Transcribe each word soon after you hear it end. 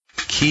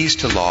Keys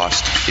to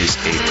Lost is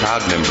a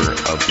proud member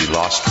of the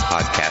Lost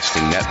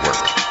Podcasting Network.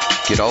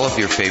 Get all of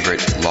your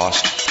favorite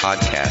Lost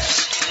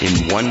podcasts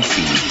in one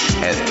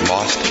feed at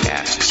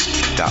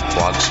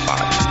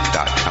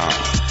lostcasts.blogspot.com.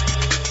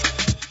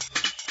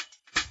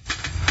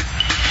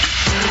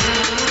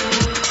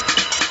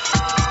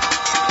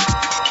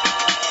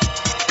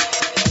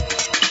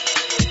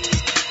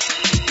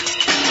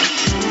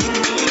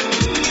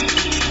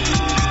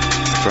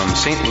 From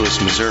St.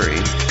 Louis, Missouri,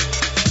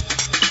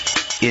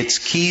 it's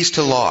Keys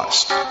to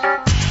Lost,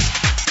 a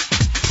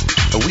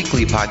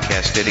weekly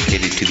podcast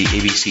dedicated to the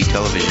ABC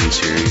television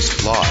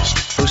series Lost,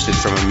 hosted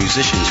from a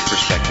musician's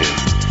perspective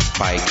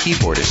by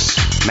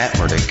keyboardists Matt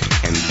Murdock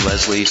and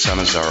Leslie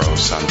Sanazaro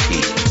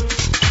Santi.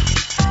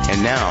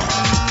 And now,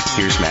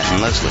 here's Matt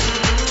and Leslie.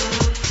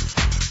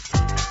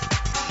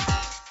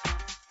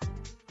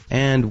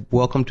 And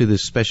welcome to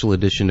this special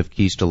edition of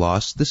Keys to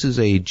Lost. This is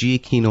a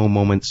Giacchino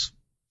Moments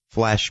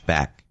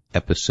flashback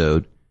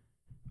episode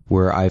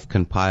where I've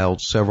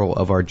compiled several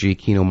of our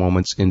Giacchino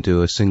moments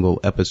into a single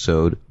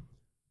episode.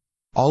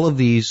 All of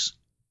these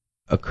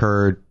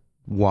occurred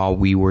while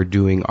we were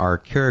doing our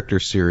character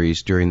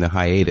series during the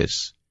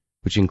hiatus,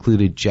 which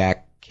included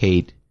Jack,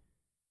 Kate.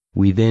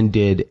 We then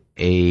did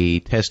a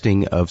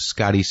testing of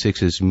Scotty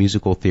Six's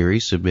musical theory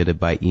submitted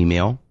by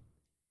email,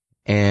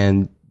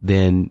 and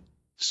then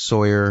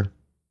Sawyer,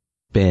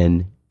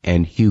 Ben,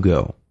 and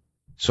Hugo.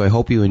 So I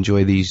hope you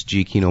enjoy these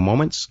Giacchino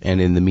moments,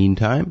 and in the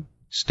meantime,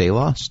 stay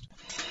lost.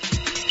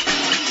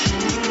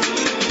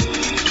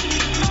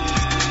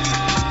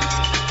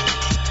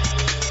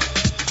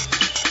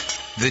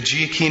 The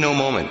Giacchino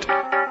Moment.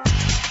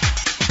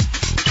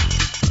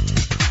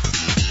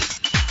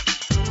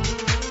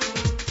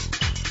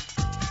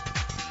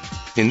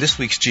 In this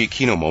week's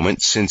Giacchino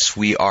Moment, since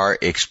we are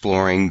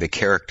exploring the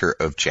character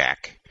of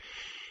Jack,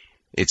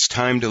 it's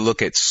time to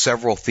look at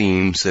several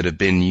themes that have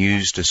been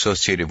used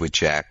associated with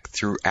Jack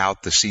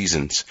throughout the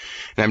seasons.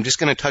 And I'm just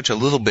going to touch a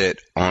little bit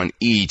on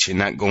each and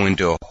not go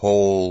into a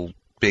whole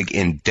big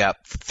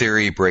in-depth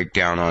theory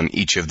breakdown on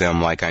each of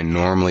them like I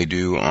normally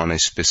do on a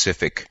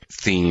specific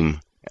theme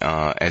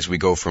as we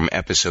go from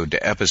episode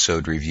to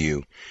episode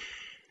review.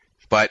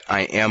 But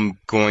I am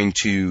going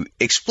to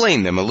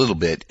explain them a little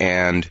bit,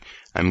 and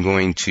I'm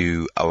going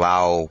to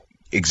allow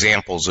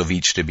examples of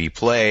each to be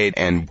played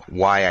and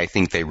why I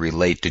think they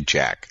relate to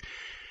Jack.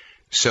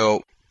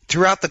 So,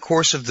 throughout the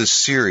course of this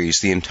series,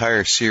 the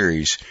entire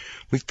series,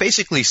 we've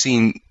basically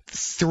seen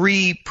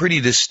three pretty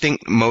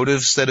distinct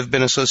motives that have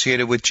been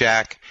associated with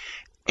Jack,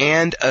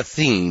 and a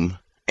theme,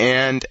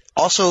 and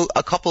also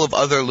a couple of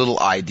other little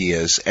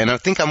ideas. And I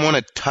think I want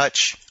to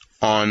touch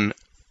on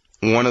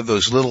one of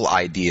those little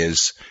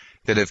ideas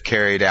that have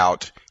carried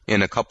out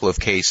in a couple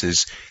of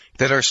cases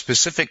that are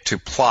specific to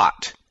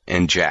plot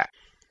and Jack.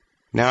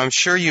 Now, I'm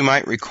sure you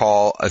might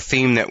recall a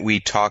theme that we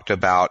talked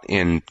about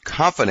in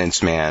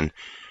Confidence Man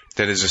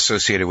that is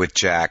associated with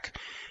Jack.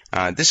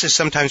 This is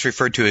sometimes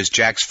referred to as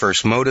Jack's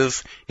first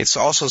motive. It's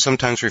also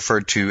sometimes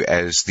referred to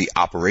as the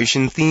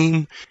operation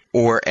theme,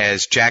 or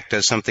as Jack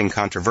does something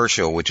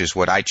controversial, which is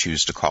what I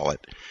choose to call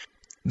it.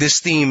 This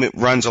theme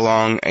runs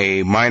along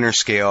a minor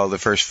scale, the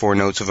first four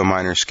notes of a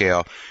minor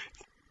scale.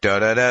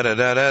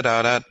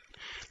 Da-da-da-da-da-da-da.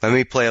 Let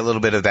me play a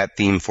little bit of that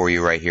theme for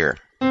you right here.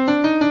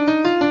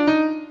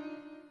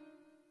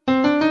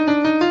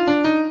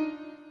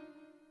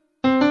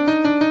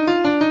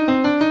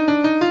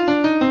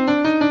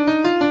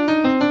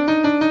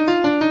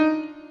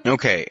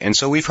 Okay, and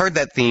so we've heard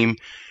that theme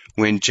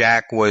when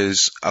Jack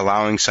was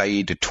allowing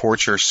Sayid to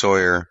torture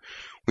Sawyer.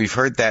 We've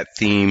heard that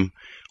theme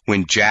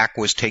when Jack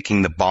was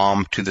taking the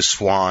bomb to the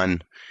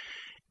Swan.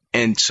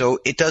 And so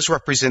it does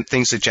represent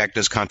things that Jack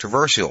does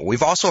controversial.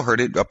 We've also heard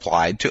it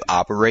applied to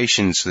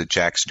operations that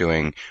Jack's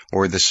doing,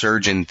 or the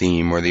surgeon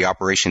theme, or the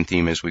operation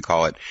theme as we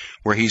call it,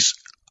 where he's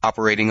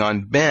operating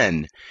on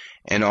Ben,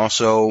 and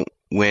also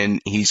when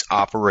he's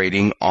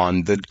operating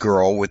on the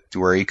girl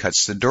where he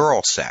cuts the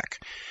dural sac.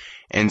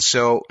 And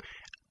so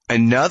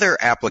another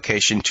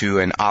application to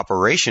an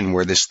operation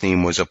where this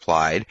theme was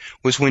applied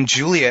was when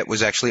Juliet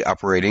was actually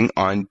operating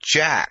on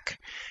Jack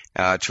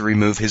to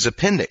remove his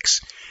appendix.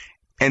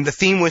 And the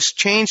theme was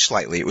changed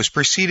slightly. It was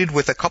preceded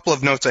with a couple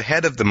of notes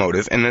ahead of the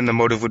motive, and then the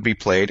motive would be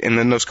played, and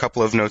then those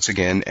couple of notes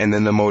again, and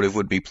then the motive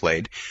would be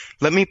played.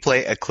 Let me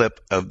play a clip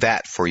of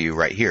that for you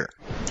right here.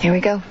 Here we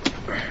go.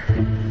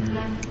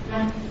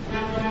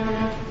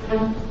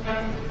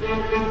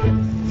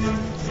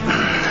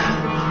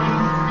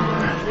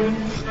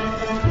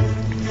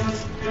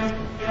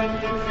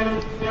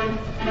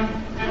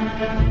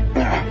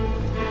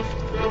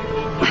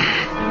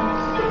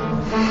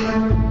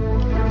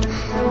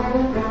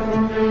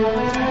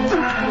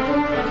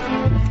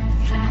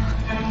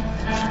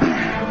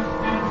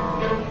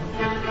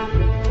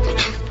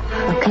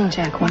 Okay,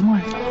 Jack, one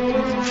more.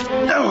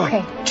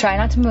 Okay, try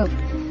not to move.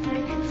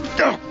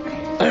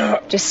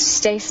 Just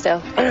stay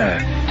still.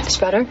 It's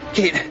better?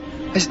 Kate,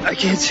 I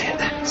can't see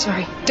it.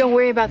 Sorry. Don't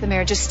worry about the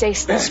mirror. Just stay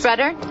still. It's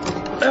better?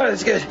 Oh,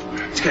 it's good.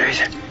 It's good.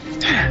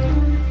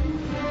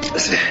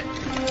 That's good.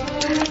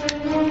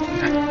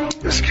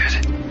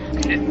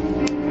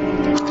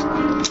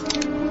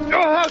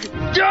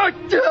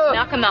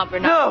 Knock him out,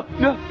 Bernard.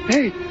 No.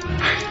 Hey.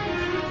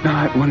 No,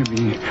 I want to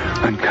be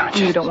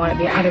unconscious. You don't want to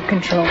be out of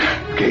control.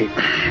 Kate.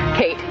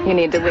 Kate, you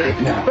need to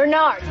leave. No.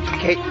 Bernard.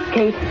 Kate.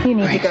 Kate, you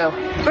need to go.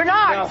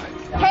 Bernard. No.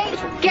 Kate,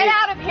 get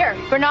out of here.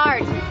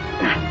 Bernard.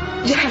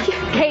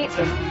 Kate,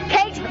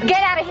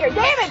 get out of here.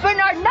 Damn it,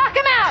 Bernard, knock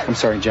him out. I'm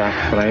sorry,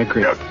 Jack, but I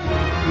agree.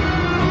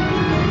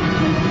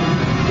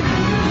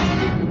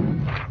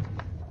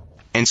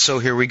 And so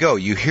here we go.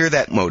 You hear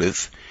that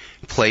motive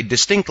played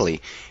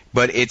distinctly,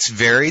 but it's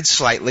varied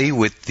slightly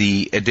with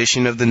the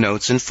addition of the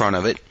notes in front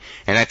of it,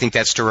 and I think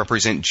that's to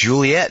represent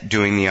Juliet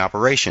doing the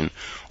operation.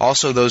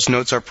 Also, those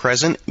notes are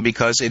present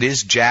because it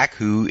is Jack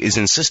who is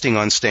insisting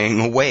on staying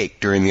awake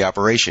during the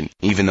operation,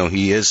 even though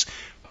he is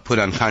put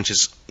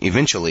unconscious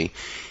eventually.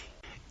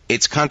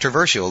 It's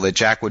controversial that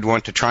Jack would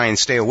want to try and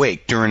stay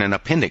awake during an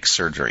appendix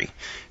surgery.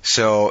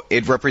 So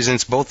it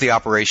represents both the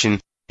operation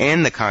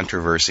and the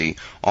controversy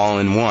all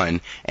in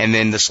one, and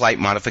then the slight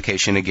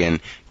modification again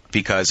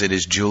because it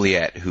is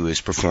Juliet who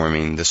is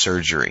performing the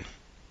surgery.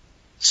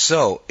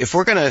 So, if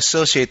we're going to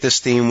associate this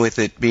theme with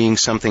it being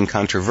something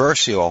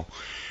controversial,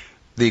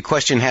 the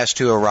question has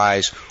to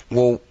arise,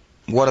 well,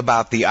 what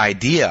about the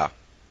idea?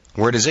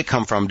 Where does it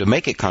come from to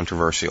make it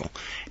controversial?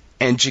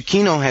 And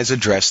Giacchino has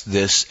addressed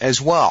this as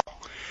well.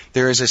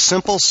 There is a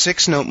simple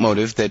 6-note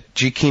motive that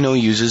Giacchino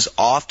uses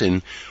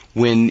often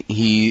when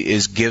he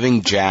is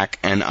giving Jack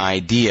an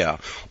idea,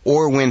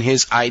 or when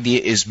his idea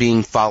is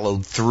being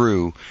followed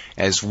through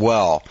as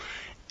well.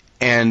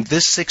 And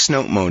this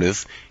 6-note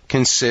motive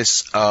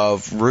consists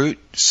of root,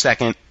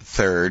 second,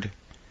 third,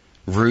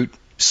 root,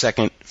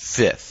 second,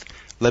 fifth.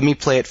 Let me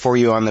play it for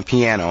you on the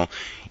piano.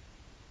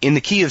 In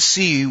the key of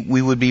C,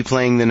 we would be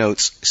playing the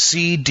notes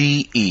C,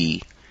 D, E,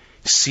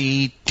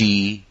 C,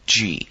 D,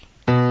 G.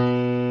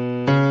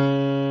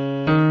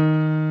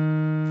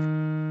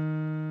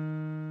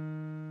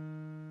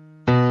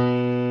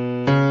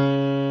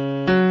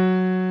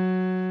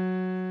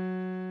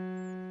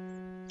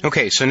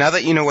 Okay, so now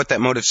that you know what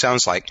that motive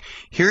sounds like,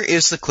 here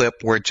is the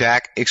clip where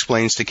Jack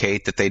explains to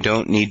Kate that they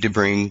don't need to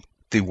bring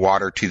the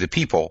water to the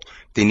people.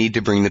 They need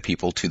to bring the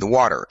people to the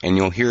water. And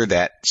you'll hear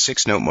that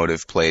 6-note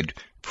motive played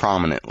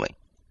prominently.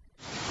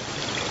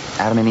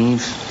 Adam and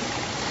Eve,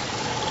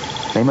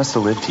 they must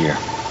have lived here.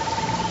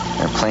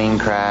 Their plane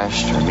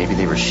crashed, or maybe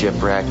they were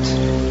shipwrecked.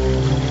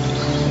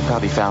 They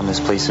probably found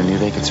this place and knew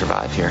they could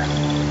survive here.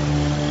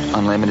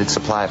 Unlimited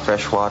supply of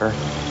fresh water.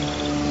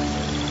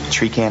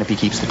 Tree canopy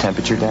keeps the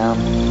temperature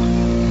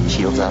down,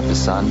 shields out the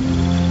sun.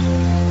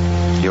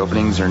 The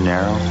openings are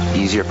narrow,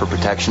 easier for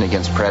protection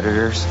against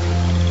predators.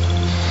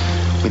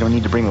 We don't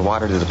need to bring the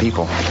water to the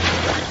people.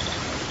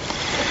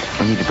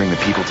 We need to bring the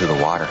people to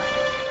the water.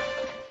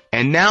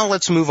 And now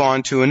let's move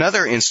on to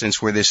another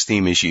instance where this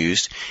theme is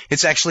used.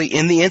 It's actually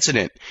in the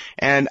incident.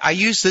 And I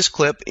use this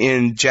clip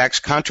in Jack's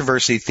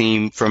controversy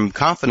theme from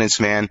Confidence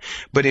Man,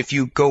 but if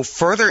you go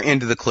further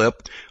into the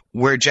clip,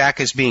 where Jack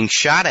is being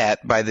shot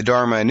at by the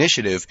Dharma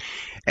Initiative,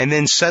 and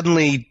then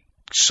suddenly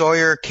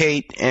Sawyer,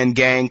 Kate, and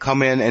gang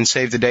come in and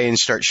save the day and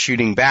start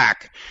shooting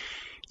back,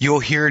 you'll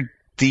hear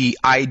the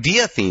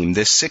idea theme,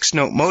 this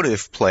 6-note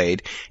motive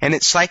played, and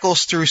it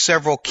cycles through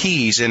several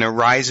keys in a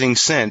rising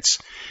sense,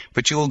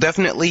 but you will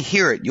definitely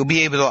hear it. You'll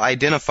be able to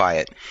identify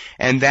it,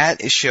 and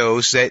that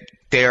shows that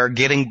they are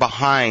getting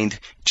behind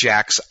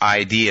Jack's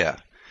idea.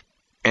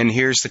 And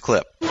here's the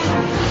clip.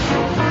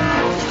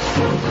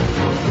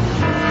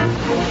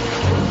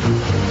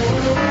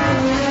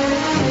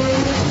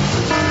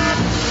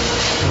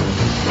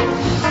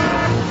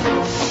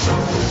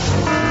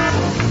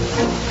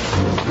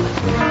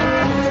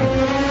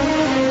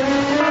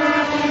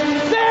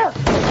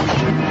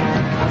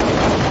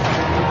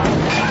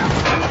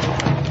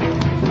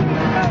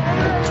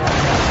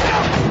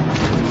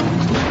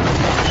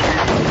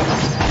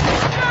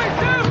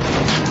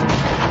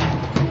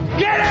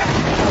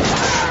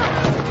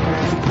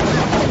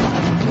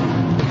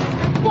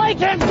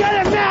 Get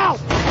him now!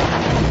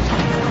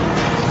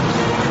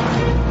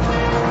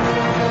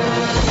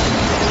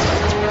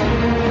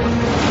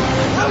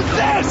 Who's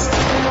this?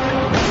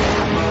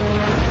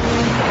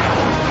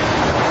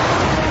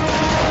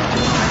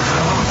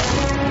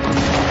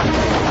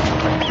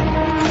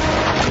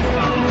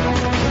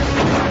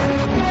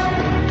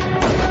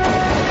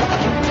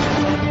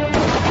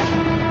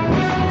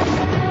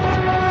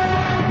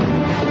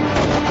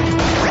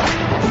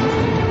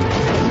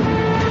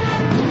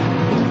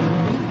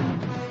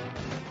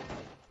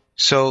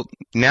 So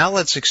now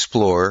let's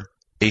explore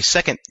a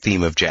second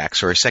theme of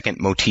Jack's, or a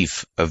second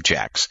motif of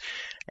Jack's.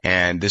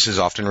 And this is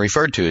often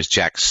referred to as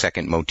Jack's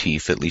second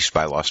motif, at least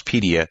by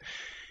Lostpedia.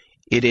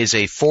 It is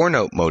a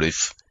 4-note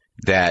motif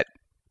that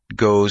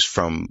goes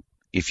from,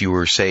 if you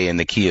were, say, in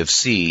the key of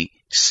C,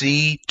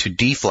 C to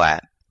D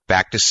flat,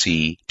 back to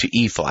C to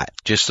E flat.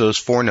 Just those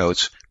 4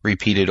 notes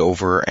repeated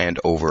over and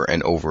over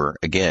and over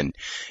again.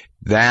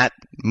 That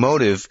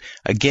motive,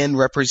 again,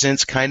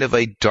 represents kind of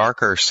a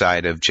darker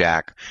side of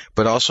Jack,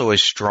 but also a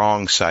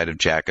strong side of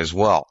Jack as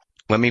well.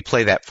 Let me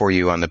play that for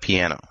you on the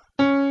piano.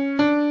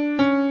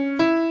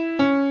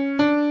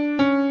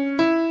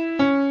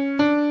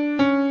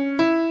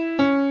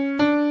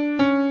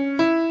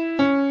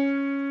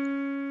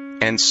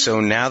 And so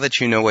now that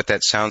you know what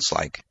that sounds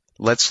like,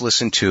 let's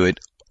listen to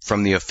it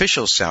from the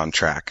official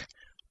soundtrack,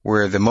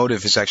 where the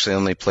motive is actually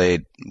only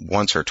played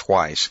once or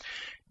twice.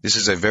 This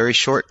is a very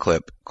short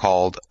clip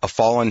called A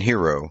Fallen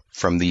Hero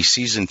from the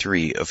Season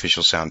 3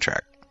 official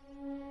soundtrack.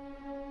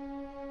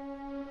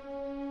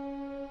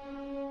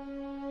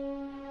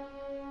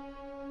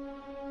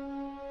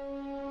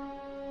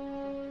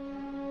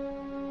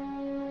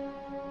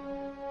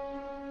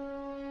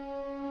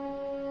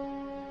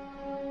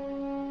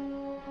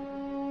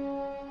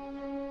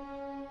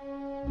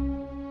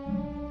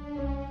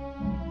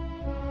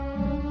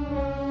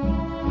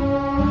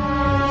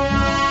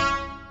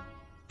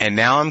 And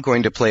now I'm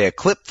going to play a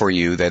clip for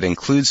you that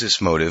includes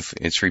this motive.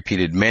 It's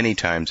repeated many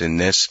times in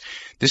this.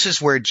 This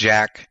is where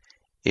Jack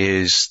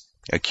is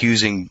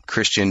accusing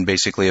Christian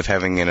basically of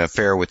having an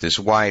affair with his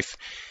wife.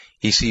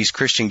 He sees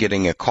Christian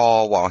getting a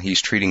call while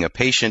he's treating a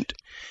patient,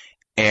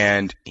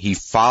 and he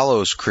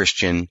follows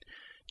Christian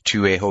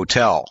to a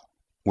hotel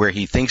where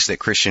he thinks that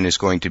Christian is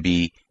going to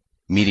be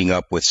meeting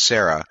up with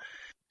Sarah,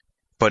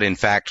 but in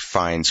fact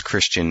finds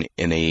Christian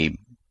in a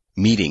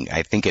meeting,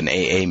 I think an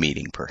AA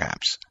meeting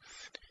perhaps.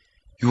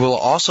 You will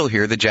also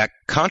hear the Jack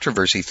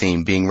controversy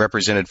theme being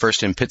represented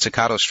first in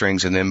pizzicato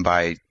strings and then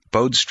by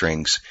bowed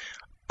strings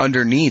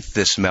underneath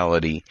this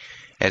melody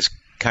as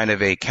kind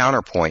of a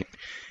counterpoint.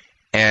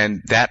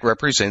 And that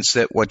represents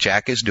that what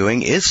Jack is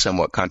doing is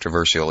somewhat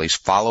controversial. He's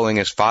following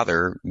his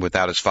father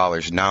without his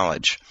father's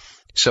knowledge.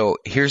 So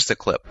here's the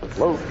clip.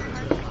 Hello.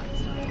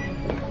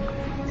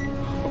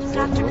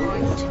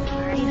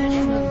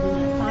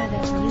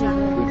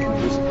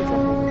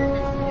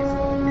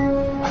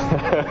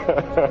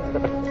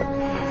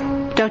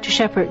 Dr.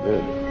 Shepard. Too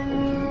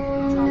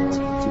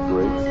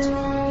great.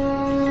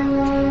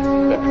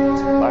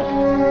 Yeah.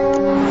 Bye.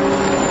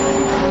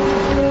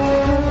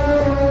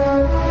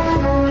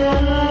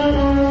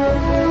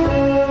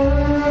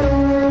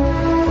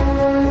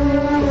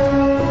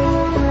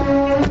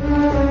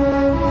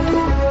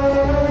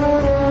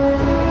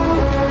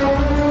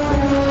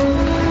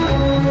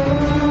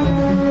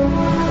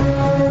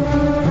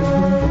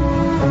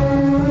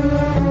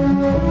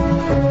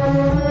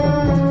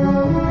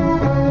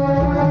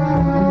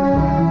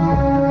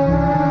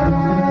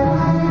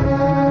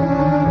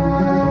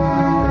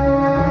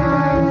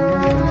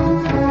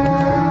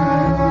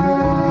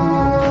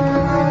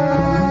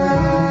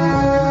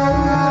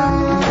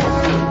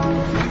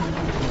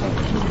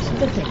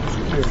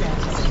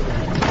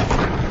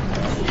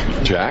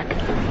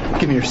 Jack?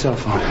 Give me your cell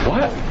phone.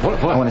 What?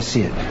 I want to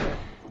see it.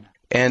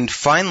 And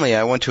finally,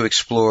 I want to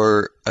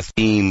explore a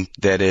theme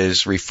that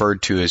is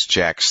referred to as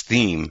Jack's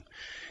theme.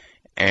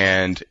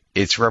 And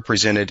it's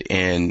represented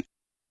in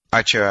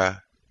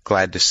Acha,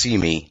 Glad to See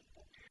Me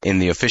in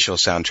the official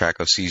soundtrack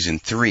of Season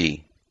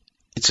 3.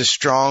 It's a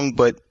strong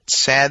but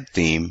sad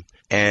theme,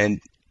 and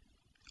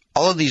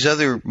all of these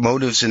other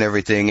motives and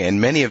everything,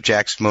 and many of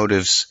Jack's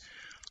motives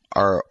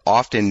are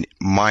often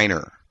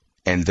minor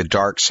and the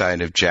dark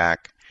side of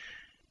Jack.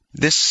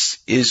 This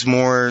is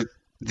more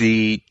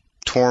the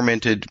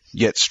tormented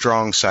yet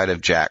strong side of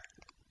Jack,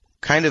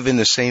 kind of in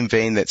the same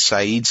vein that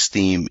Saeed's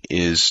theme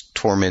is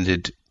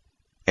tormented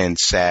and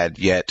sad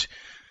yet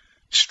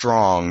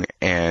strong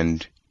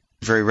and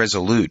very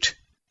resolute.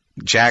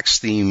 Jack's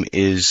theme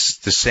is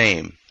the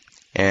same,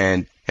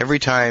 and every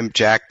time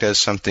Jack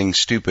does something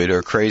stupid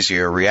or crazy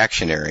or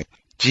reactionary,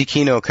 G.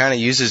 Kino kind of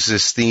uses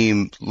this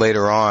theme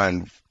later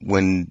on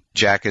when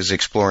Jack is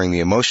exploring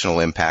the emotional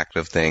impact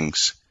of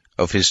things,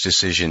 of his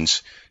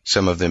decisions,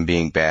 some of them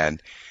being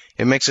bad.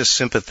 It makes us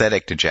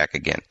sympathetic to Jack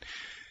again.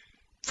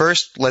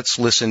 First, let's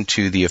listen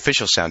to the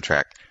official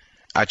soundtrack,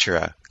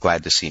 Achara,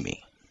 Glad to See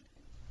Me.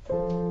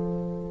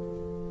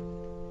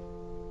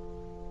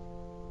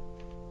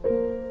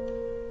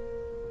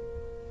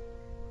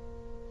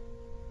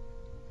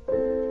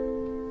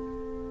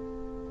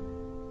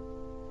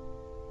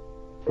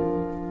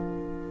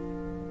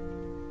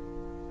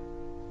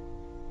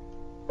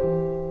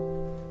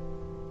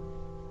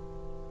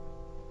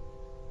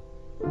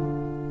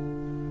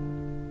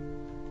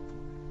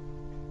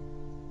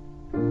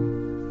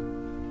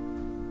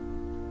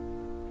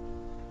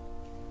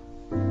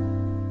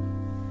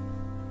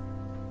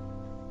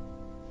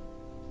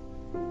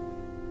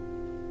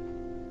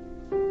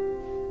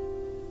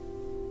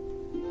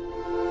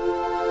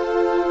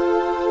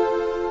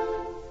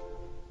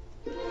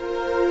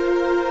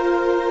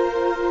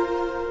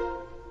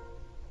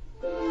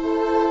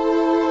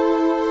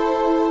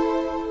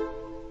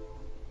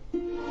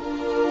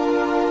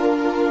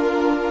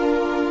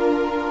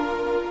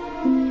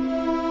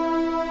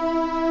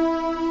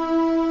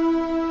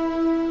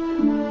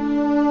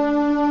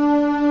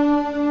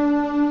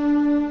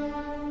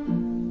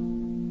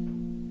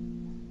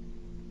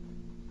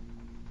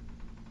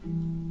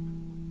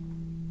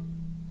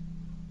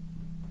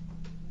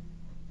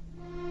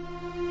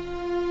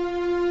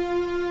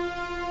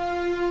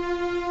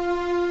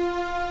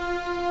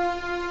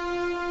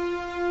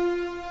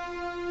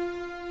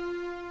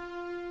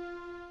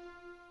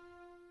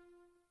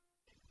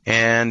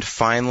 And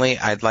finally,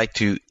 I'd like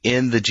to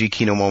end the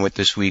G-Kino moment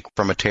this week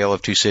from A Tale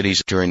of Two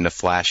Cities during the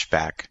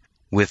flashback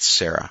with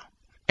Sarah.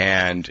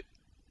 And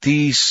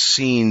these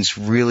scenes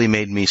really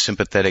made me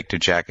sympathetic to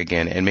Jack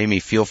again and made me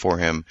feel for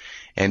him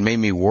and made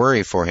me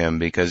worry for him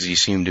because he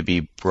seemed to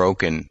be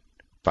broken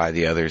by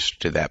the others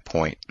to that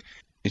point.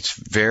 It's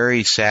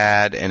very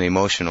sad and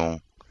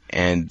emotional,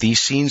 and these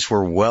scenes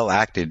were well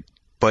acted,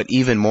 but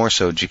even more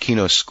so,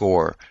 Giacchino's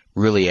score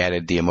really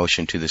added the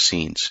emotion to the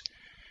scenes.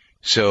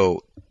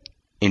 So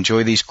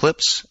enjoy these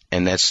clips,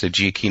 and that's the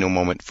Giacchino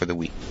moment for the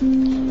week.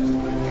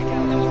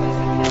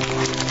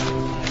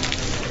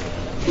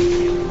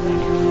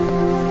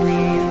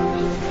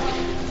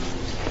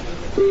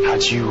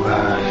 How'd you,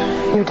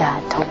 Your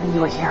dad told me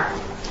you were here.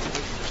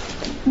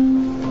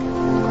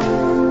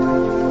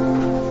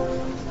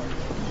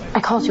 I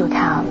called you a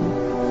cab.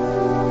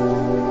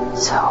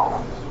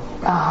 So,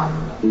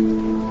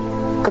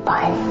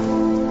 goodbye.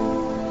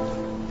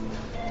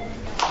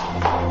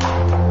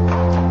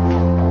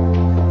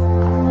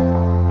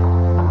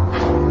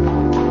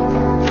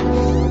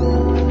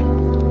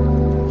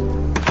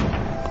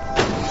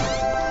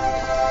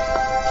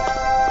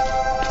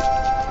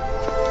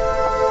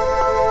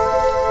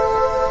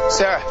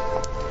 Sarah,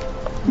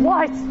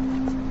 What?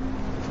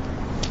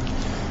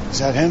 is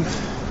that him?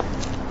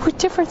 What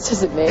difference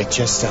does it make? It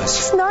just does.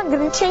 It's not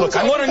going to change Look,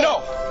 I want to anything.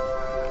 know.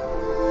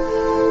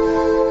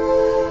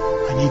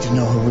 I need to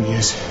know who he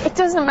is. It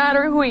doesn't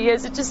matter who he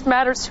is. It just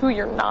matters who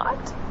you're not.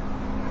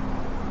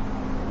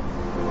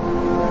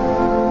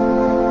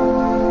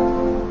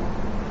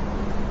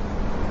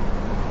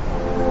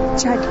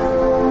 Jack,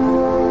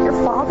 your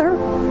father,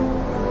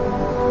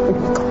 he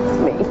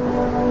called me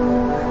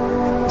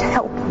to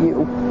help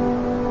you.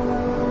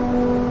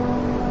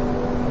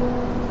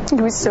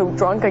 He was so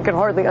drunk I could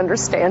hardly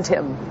understand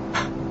him.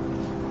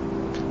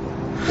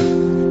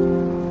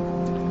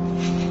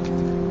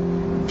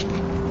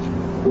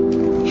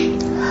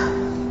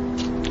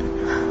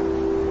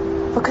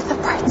 Look at the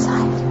bright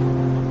side.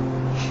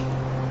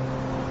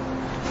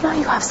 Now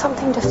you have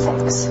something to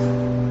fix.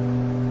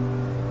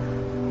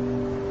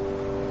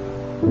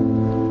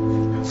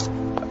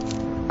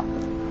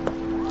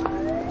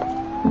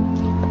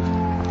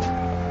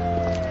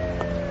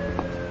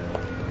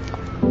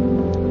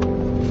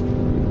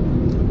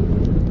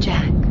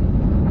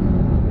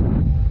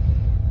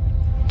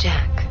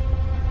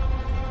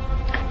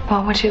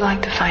 What would you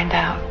like to find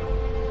out?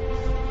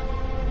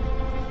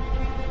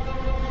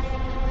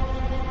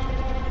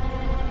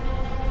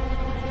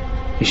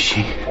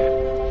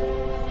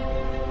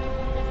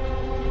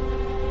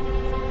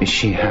 Is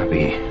she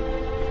happy?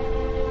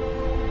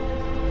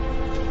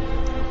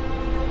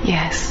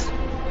 Yes,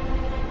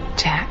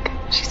 Jack.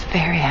 She's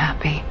very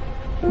happy.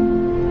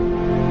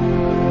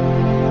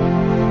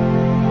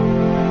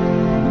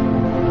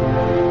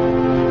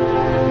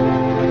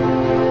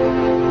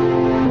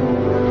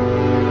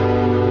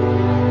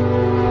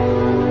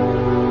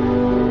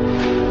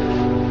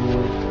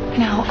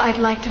 I'd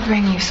like to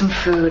bring you some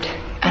food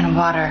and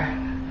water,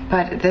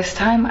 but this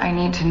time I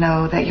need to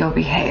know that you'll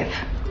behave.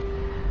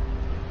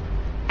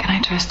 Can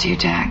I trust you,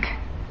 Jack?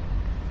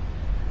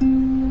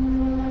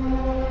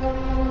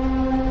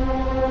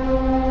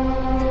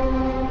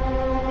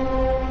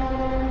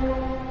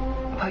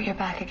 Put your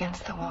back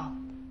against the wall.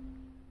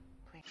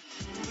 Please.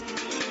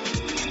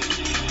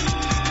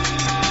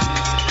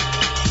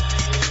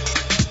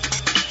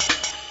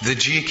 The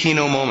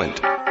Giacchino moment.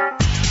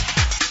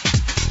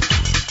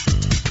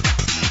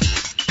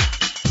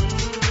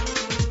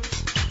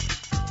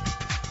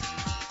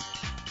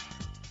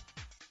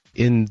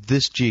 In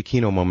this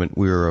Giacchino moment,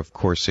 we are, of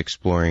course,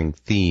 exploring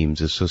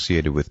themes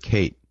associated with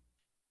Kate.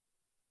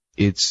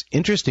 It's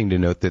interesting to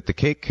note that the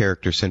Kate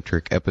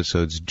character-centric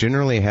episodes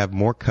generally have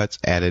more cuts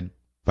added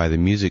by the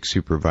music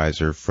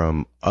supervisor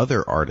from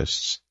other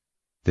artists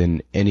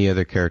than any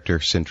other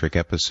character-centric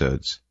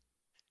episodes.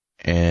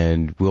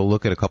 And we'll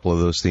look at a couple of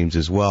those themes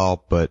as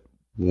well, but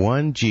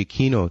one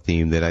Giacchino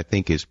theme that I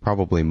think is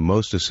probably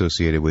most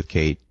associated with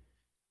Kate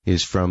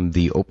is from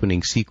the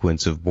opening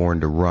sequence of Born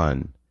to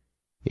Run.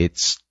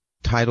 It's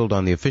titled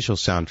on the official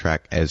soundtrack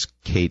as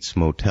Kate's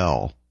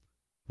Motel.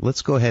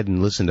 Let's go ahead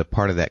and listen to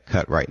part of that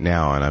cut right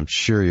now, and I'm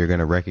sure you're going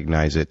to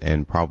recognize it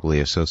and probably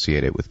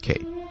associate it with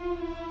Kate.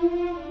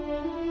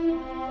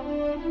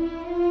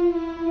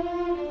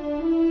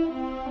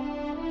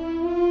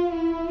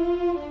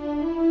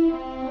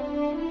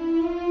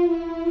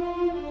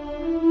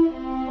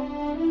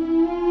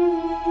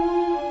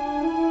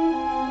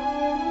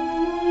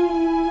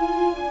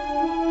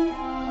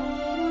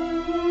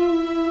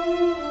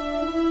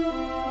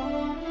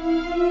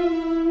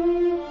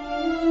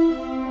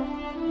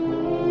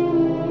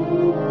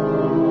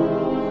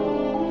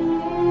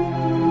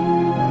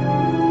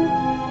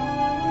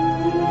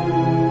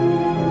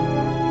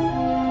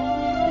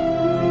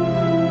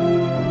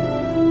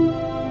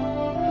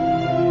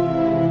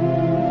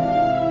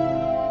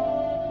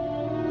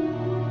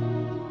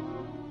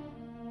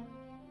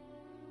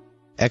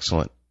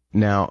 Excellent.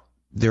 Now,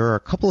 there are a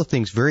couple of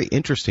things very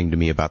interesting to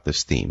me about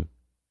this theme.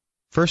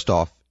 First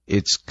off,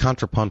 it's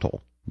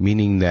contrapuntal.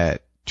 meaning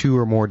that two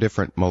or more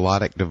different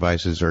melodic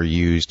devices are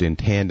used in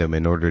tandem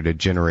in order to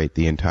generate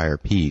the entire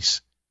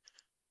piece.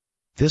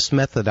 This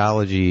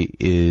methodology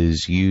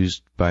is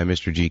used by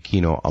Mr.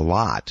 Giacchino a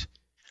lot,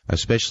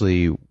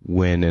 especially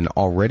when an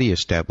already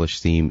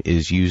established theme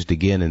is used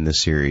again in the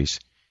series.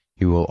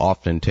 He will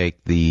often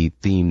take the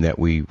theme that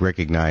we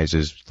recognize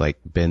as like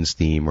Ben's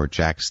theme or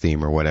Jack's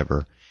theme or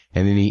whatever,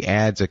 and then he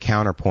adds a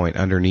counterpoint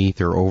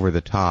underneath or over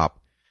the top,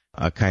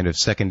 a kind of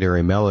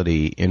secondary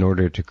melody in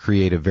order to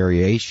create a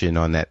variation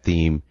on that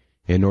theme,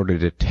 in order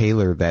to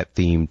tailor that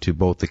theme to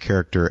both the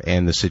character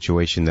and the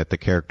situation that the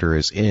character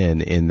is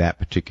in that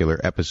particular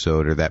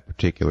episode or that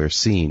particular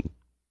scene.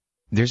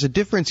 There's a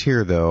difference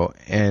here, though,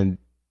 and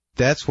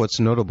that's what's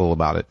notable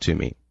about it to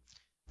me.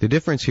 The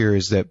difference here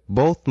is that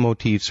both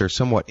motifs are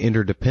somewhat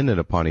interdependent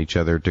upon each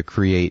other to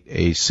create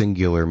a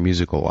singular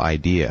musical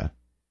idea.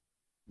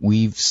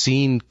 We've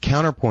seen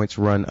counterpoints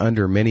run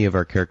under many of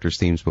our characters'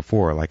 themes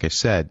before, like I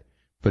said,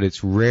 but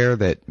it's rare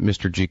that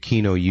Mr.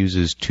 Giacchino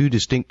uses two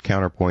distinct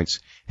counterpoints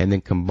and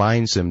then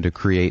combines them to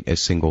create a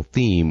single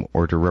theme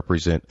or to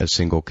represent a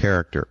single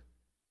character.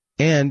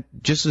 And,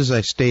 just as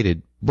I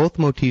stated, both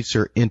motifs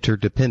are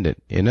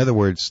interdependent. In other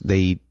words,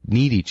 they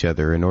need each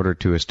other in order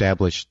to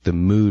establish the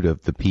mood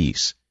of the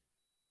piece.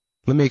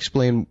 Let me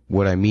explain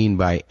what I mean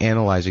by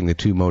analyzing the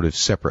two motives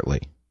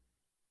separately.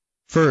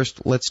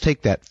 First, let's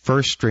take that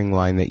first string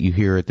line that you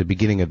hear at the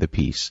beginning of the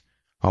piece.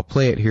 I'll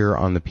play it here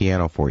on the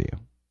piano for you.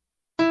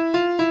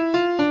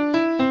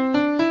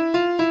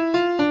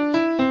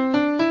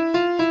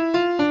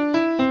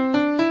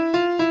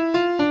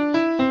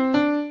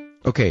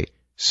 Okay,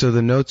 so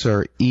the notes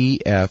are E,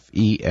 F,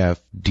 E,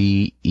 F,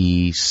 D,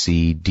 E,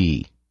 C,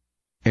 D.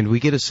 And we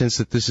get a sense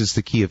that this is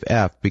the key of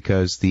F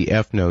because the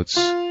F notes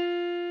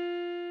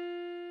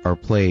are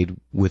played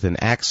with an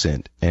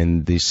accent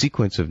and the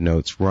sequence of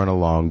notes run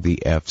along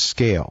the F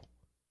scale.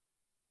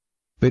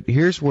 But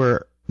here's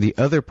where the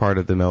other part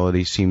of the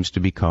melody seems to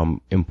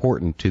become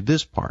important to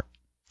this part.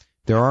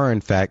 There are,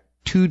 in fact,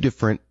 two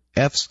different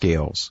F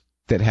scales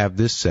that have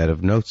this set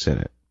of notes in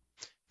it.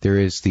 There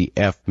is the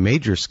F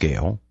major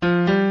scale,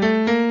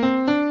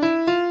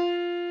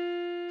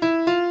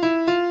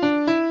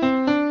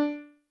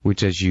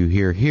 which, as you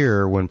hear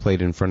here when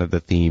played in front of the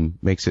theme,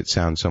 makes it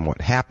sound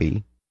somewhat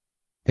happy.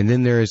 And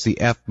then there is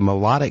the F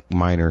melodic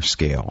minor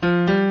scale.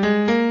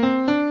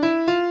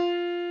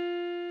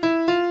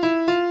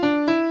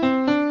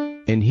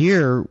 And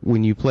here,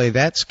 when you play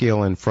that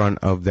scale in front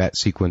of that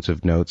sequence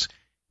of notes,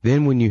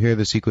 then when you hear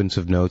the sequence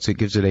of notes, it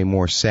gives it a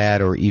more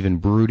sad or even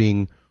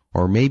brooding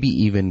or maybe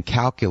even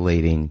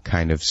calculating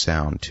kind of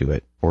sound to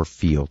it or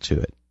feel to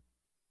it.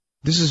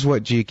 This is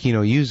what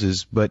Giacchino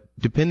uses, but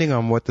depending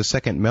on what the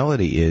second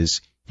melody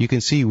is, you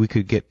can see we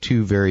could get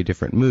two very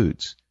different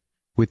moods.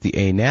 With the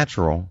A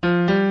natural,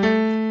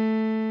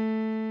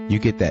 you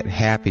get that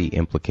happy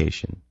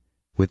implication.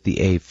 With the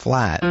A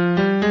flat,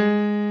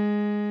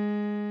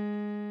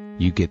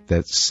 you get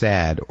that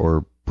sad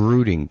or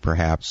brooding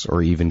perhaps,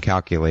 or even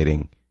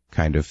calculating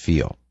kind of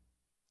feel.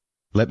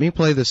 Let me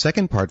play the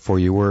second part for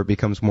you where it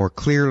becomes more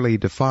clearly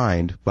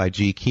defined by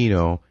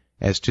Giacchino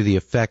as to the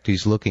effect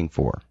he's looking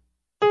for.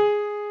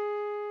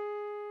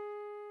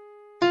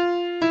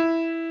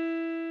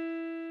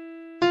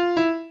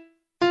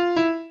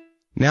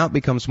 Now it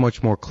becomes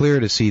much more clear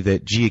to see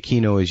that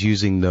Giacchino is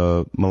using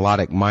the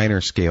melodic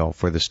minor scale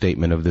for the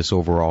statement of this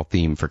overall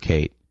theme for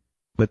Kate.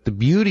 But the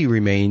beauty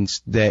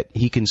remains that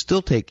he can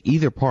still take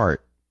either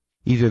part,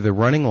 either the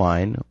running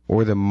line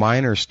or the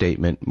minor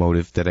statement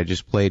motive that I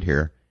just played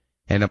here,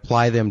 and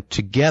apply them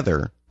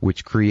together,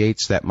 which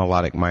creates that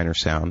melodic minor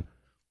sound,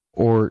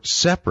 or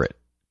separate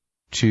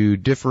to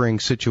differing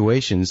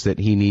situations that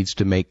he needs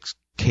to make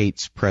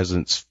Kate's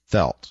presence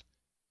felt.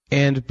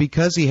 And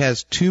because he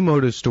has two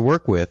motives to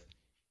work with,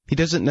 he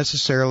doesn't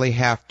necessarily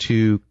have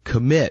to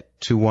commit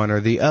to one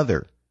or the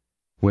other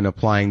when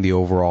applying the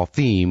overall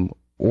theme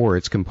or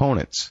its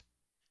components.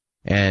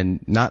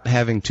 And not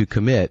having to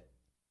commit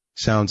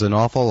sounds an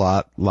awful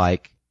lot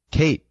like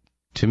Kate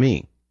to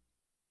me.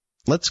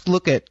 Let's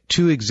look at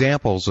two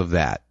examples of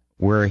that,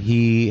 where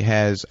he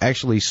has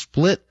actually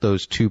split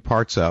those two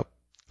parts up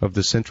of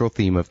the central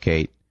theme of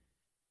Kate,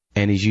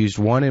 and he's used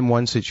one in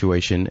one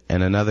situation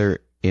and another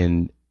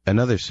in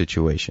another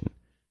situation.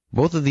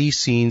 Both of these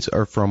scenes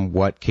are from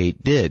What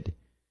Kate Did,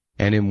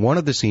 and in one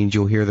of the scenes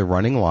you'll hear the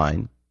running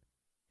line,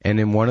 and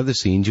in one of the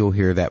scenes you'll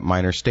hear that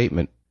minor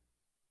statement.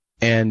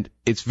 And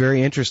it's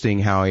very interesting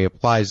how he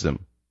applies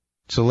them.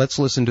 So let's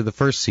listen to the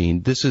first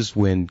scene. This is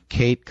when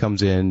Kate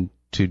comes in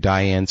to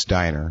Diane's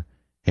diner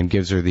and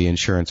gives her the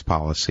insurance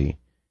policy,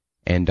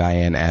 and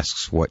Diane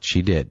asks what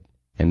she did,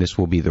 and this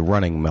will be the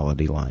running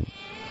melody line.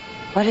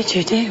 What did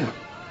you do?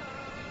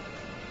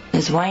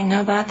 Does Wayne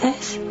know about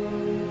this?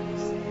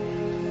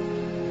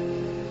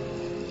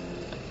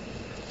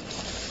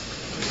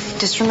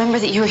 Just remember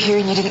that you were here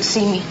and you didn't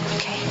see me,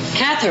 okay?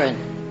 Catherine,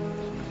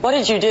 what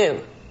did you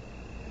do?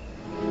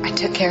 I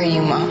took care of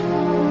you, Mom.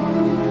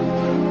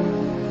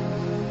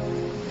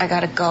 I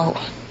gotta go.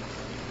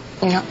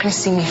 You're not gonna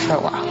see me for a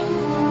while.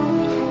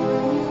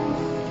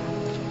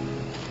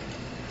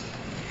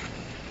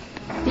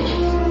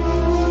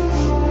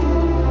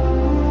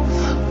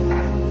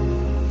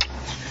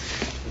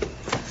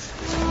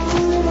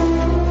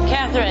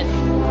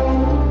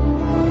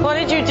 Catherine! What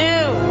did you do?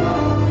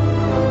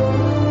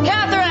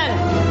 Catherine!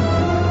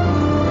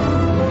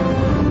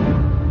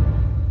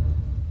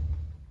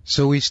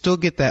 So we still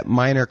get that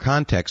minor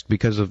context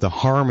because of the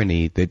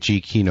harmony that G.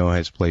 Kino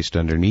has placed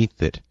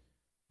underneath it,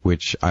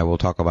 which I will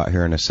talk about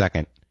here in a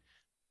second.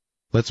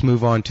 Let's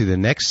move on to the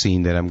next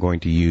scene that I'm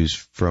going to use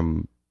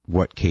from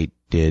what Kate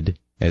did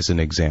as an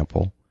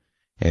example.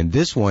 And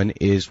this one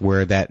is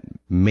where that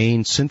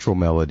main central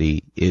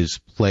melody is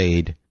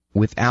played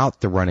without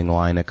the running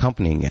line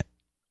accompanying it.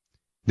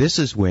 This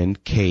is when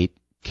Kate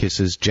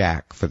kisses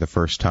Jack for the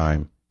first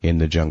time in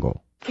the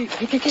jungle. Don't!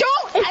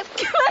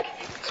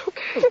 It's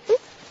okay.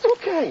 It's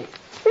okay.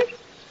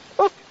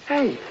 Oh,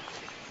 hey.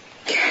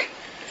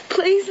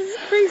 Please, this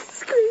place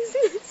is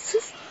crazy. It's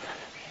just...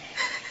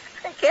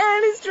 I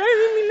can't. It's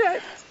driving me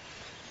nuts.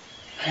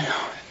 I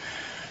know.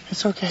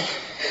 It's okay.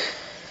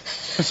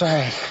 It's all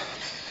right.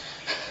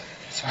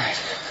 It's all right.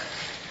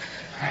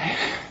 All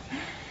right?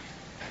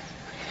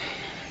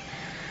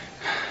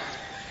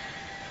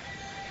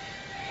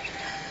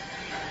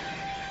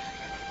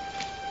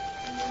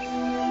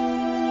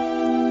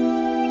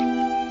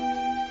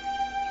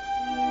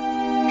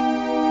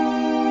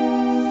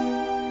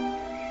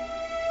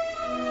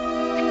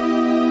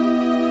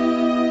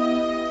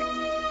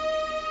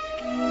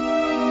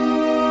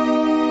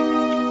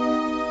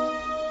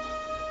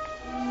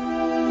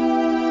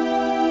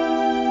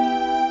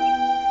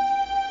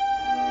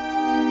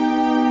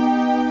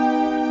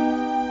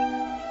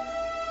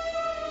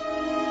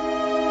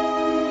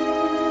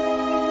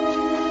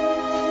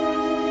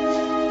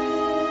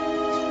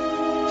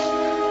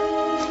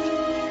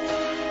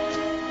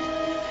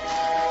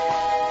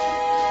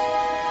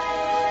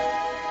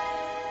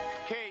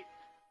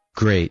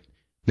 Great.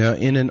 Now,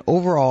 in an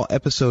overall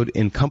episode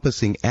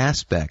encompassing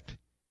aspect,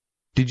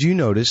 did you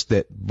notice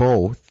that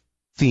both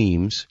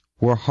themes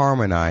were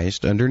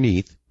harmonized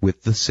underneath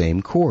with the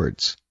same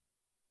chords?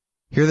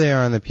 Here they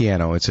are on the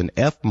piano. It's an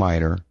F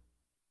minor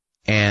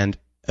and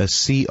a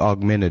C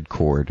augmented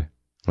chord.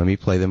 Let me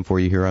play them for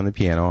you here on the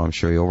piano. I'm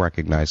sure you'll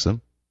recognize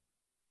them.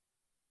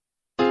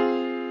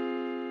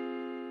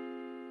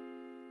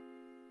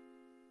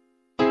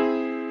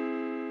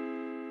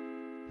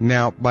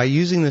 Now, by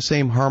using the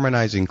same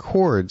harmonizing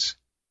chords,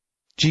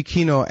 G.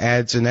 Kino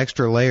adds an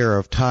extra layer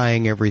of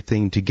tying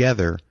everything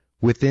together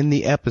within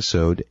the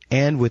episode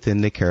and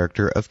within the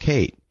character of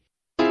Kate.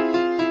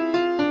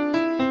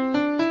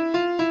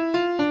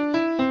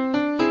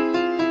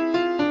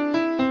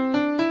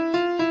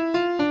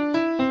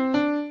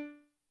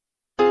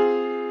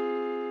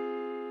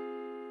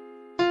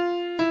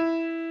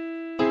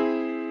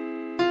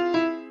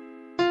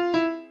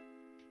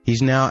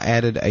 He's now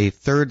added a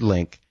third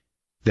link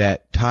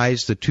that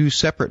ties the two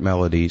separate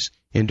melodies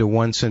into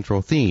one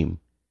central theme,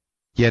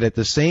 yet at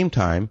the same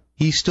time,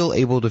 he's still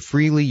able to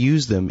freely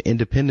use them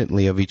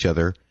independently of each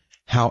other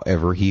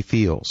however he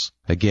feels.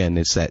 Again,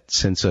 it's that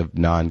sense of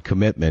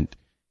non-commitment,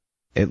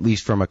 at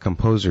least from a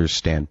composer's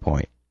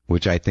standpoint,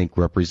 which I think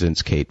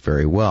represents Kate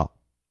very well.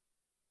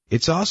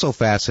 It's also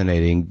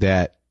fascinating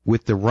that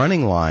with the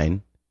running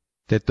line,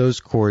 that those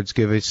chords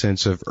give a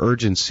sense of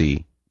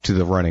urgency to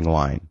the running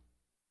line.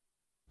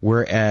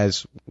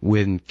 Whereas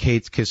when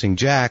Kate's kissing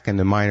Jack and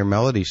the minor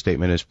melody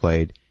statement is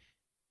played,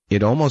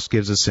 it almost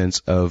gives a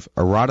sense of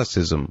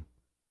eroticism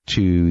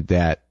to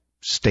that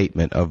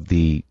statement of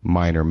the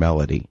minor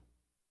melody.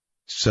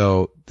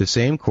 So the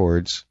same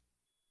chords,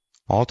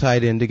 all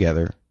tied in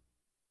together,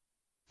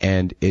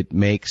 and it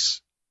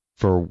makes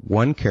for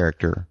one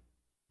character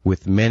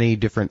with many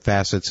different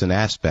facets and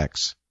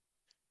aspects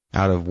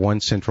out of one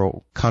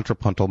central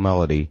contrapuntal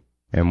melody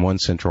and one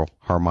central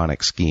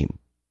harmonic scheme.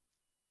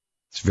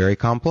 It's very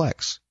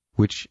complex,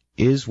 which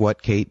is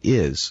what Kate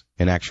is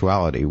in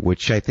actuality,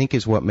 which I think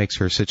is what makes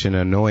her such an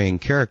annoying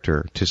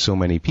character to so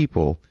many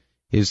people,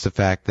 is the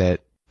fact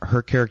that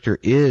her character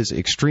is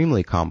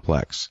extremely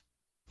complex.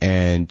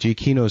 And G.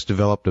 Kino's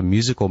developed a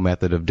musical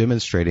method of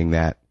demonstrating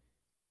that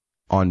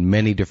on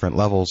many different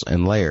levels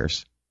and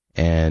layers.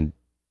 And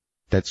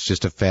that's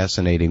just a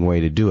fascinating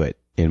way to do it,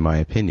 in my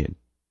opinion.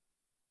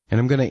 And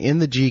I'm going to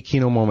end the G.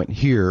 Kino moment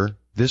here,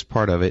 this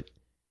part of it,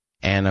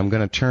 and I'm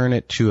going to turn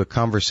it to a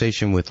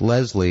conversation with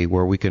Leslie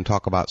where we can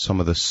talk about some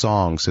of the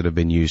songs that have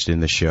been used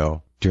in the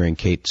show during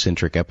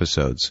Kate-centric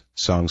episodes.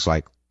 Songs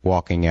like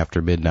Walking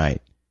After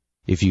Midnight,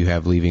 If You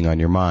Have Leaving on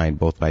Your Mind,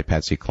 both by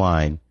Patsy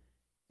Cline,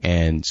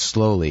 and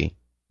Slowly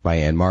by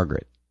Anne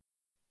Margaret.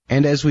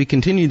 And as we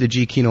continue the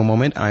G. Kino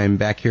moment, I'm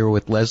back here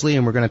with Leslie,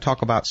 and we're going to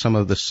talk about some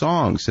of the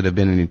songs that have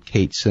been in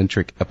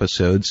Kate-centric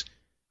episodes.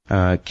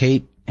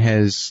 Kate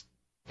has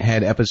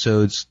had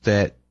episodes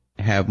that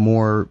have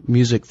more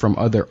music from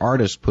other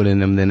artists put in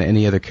them than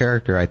any other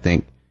character, I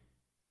think.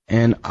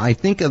 And I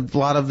think a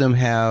lot of them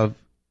have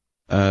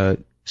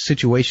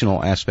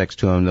situational aspects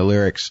to them. The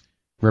lyrics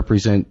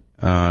represent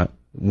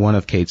one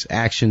of Kate's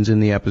actions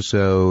in the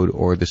episode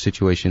or the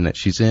situation that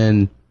she's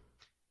in.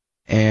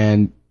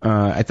 And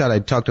I thought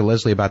I'd talk to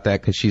Leslie about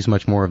that because she's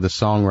much more of the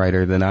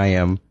songwriter than I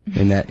am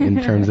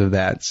in terms of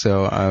that.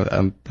 So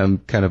I'm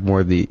kind of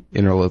more the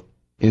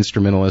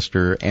instrumentalist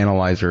or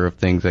analyzer of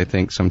things, I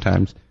think,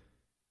 sometimes.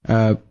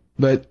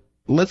 But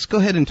let's go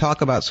ahead and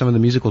talk about some of the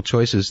musical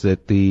choices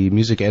that the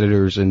music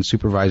editors and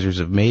supervisors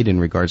have made in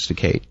regards to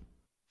Kate.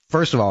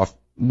 First of all,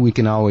 we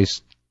can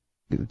always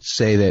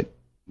say that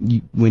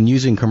when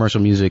using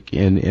commercial music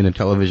in a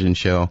television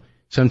show,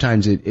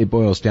 sometimes it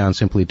boils down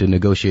simply to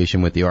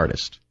negotiation with the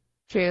artist.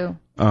 True.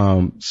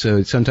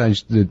 So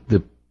sometimes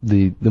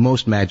the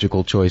most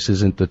magical choice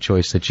isn't the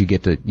choice that you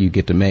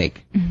get to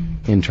make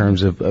in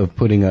terms of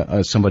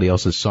putting somebody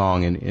else's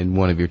song in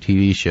one of your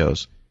TV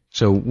shows.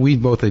 So we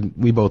both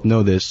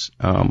know this,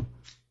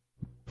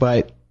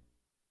 but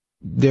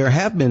there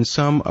have been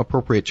some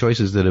appropriate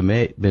choices that have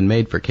been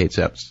made for Kate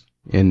Seps,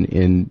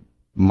 in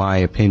my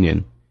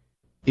opinion.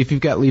 If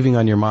you've got Leaving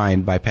on Your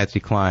Mind by Patsy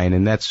Cline,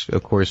 and that's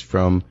of course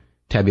from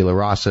Tabula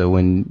Rasa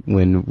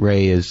when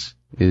Ray is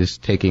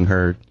taking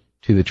her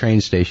to the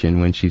train station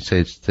when she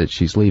says that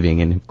she's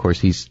leaving, and of course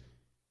he's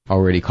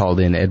already called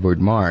in Edward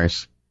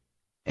Mars.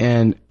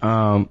 And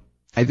I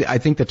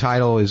think the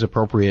title is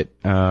appropriate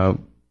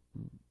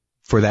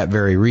for that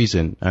very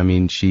reason. I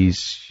mean,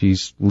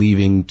 she's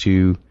leaving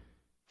to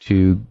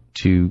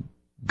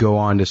go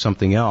on to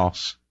something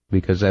else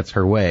because that's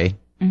her way,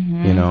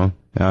 you know.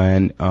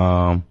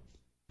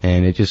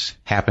 And it just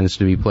happens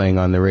to be playing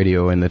on the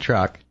radio in the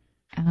truck.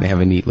 They have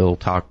a neat little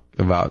talk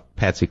about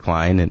Patsy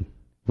Cline and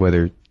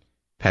whether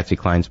Patsy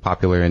Cline's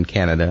popular in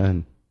Canada,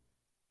 and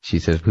she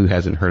says, "Who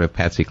hasn't heard of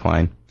Patsy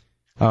Cline?"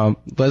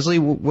 Leslie,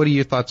 what are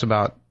your thoughts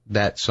about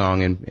that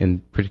song in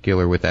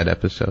particular with that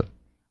episode?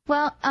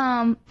 Well,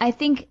 I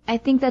think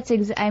that's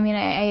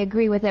I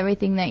agree with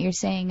everything that you're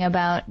saying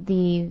about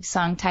the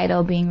song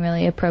title being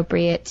really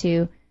appropriate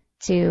to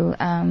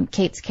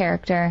Kate's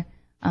character.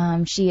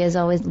 She is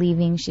always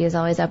leaving. She is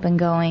always up and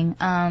going.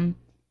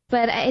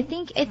 But I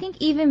think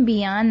even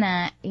beyond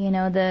that, you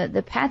know,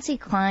 the Patsy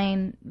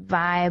Cline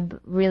vibe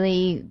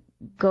really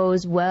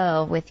goes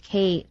well with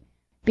Kate,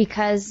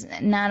 because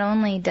not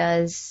only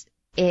does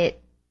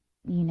it,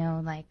 you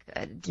know, like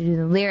do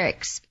the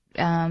lyrics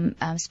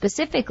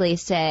specifically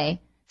say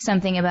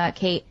something about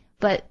Kate,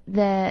 but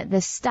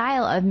the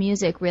style of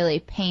music really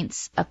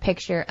paints a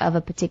picture of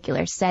a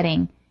particular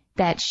setting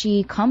that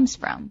she comes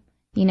from.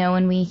 You know,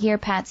 when we hear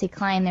Patsy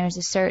Cline, there's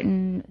a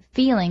certain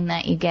feeling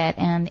that you get,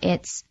 and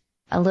it's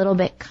a little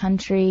bit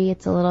country,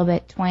 it's a little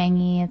bit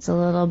twangy, it's a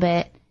little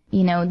bit,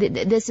 you know,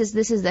 this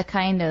is the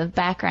kind of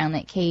background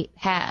that Kate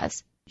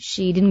has.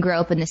 She didn't grow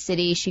up in the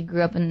city, she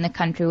grew up in the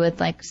country with,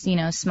 like, you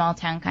know, small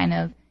town kind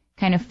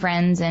of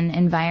friends and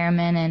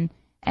environment,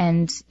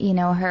 and you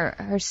know,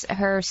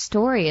 her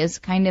story is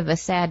kind of a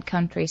sad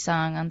country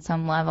song on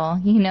some level,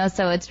 you know,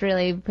 so it's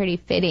really pretty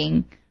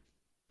fitting.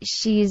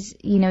 She's,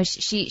 you know,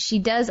 she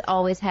does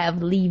always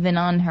have leaving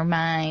on her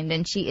mind,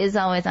 and she is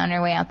always on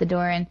her way out the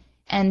door, and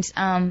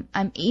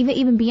I'm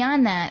even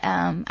beyond that.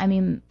 I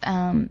mean,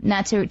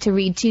 not to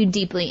read too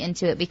deeply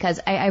into it, because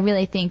I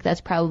really think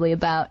that's probably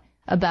about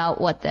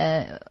what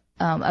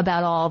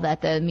about all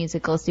that the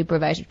musical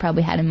supervisors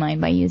probably had in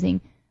mind by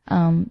using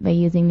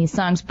these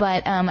songs.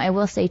 But I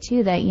will say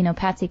too that, you know,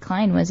 Patsy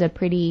Cline was a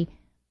pretty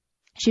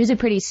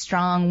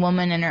strong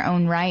woman in her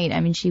own right. I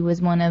mean, she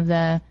was one of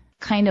the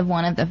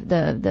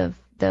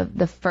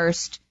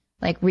first,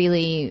 like,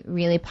 really,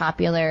 really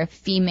popular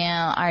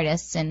female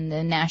artists in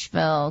the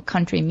Nashville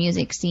country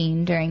music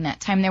scene during that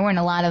time. There weren't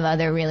a lot of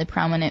other really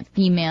prominent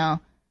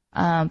female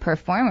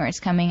performers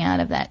coming out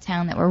of that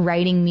town that were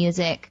writing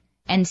music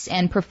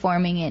and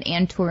performing it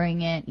and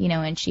touring it, you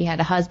know, and she had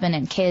a husband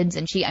and kids,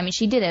 and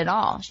she did it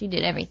all. She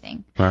did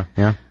everything.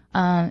 Yeah.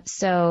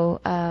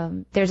 So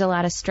there's a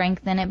lot of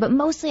strength in it, but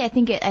mostly I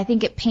think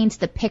it paints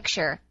the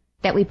picture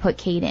that we put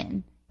Kate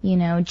in. You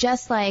know,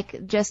 just like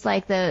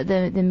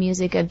the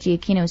music of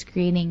Giacchino's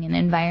creating an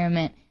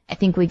environment, I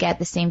think we get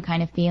the same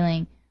kind of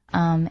feeling.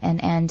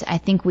 And I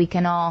think we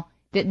can all,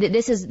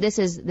 this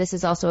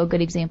is also a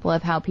good example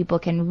of how people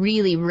can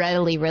really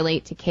readily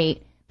relate to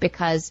Kate,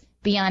 because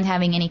beyond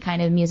having any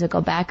kind of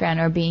musical background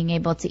or being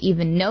able to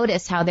even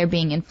notice how they're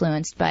being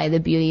influenced by the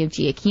beauty of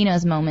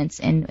Giacchino's moments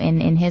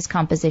in his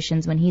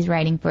compositions when he's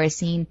writing for a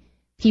scene,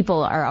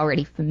 people are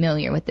already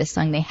familiar with this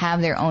song. They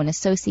have their own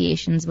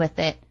associations with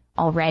it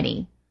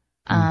already.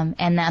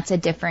 And that's a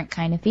different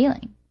kind of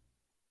feeling.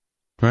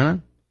 Right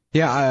on.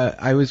 Yeah,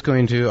 I was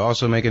going to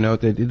also make a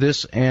note that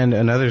this and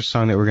another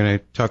song that we're going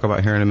to talk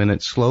about here in a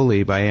minute,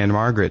 Slowly by Anne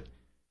Margaret,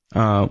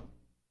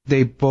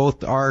 they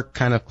both are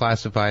kind of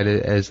classified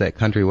as that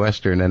country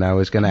western, and I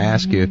was going to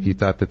ask you if you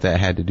thought that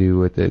had to do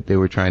with it. They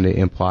were trying to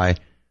imply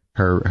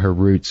her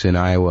roots in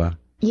Iowa.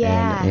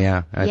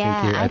 Yeah.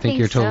 And, I think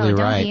you're totally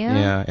so, right. You?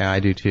 Yeah, I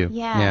do too.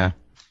 Yeah.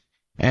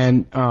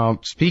 And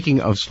speaking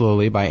of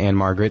Slowly by Anne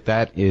Margaret,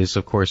 that is,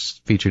 of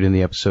course, featured in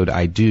the episode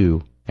I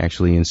Do,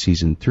 actually in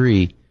season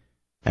 3.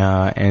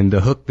 And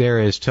the hook there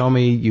is, tell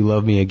me you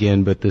love me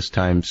again, but this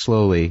time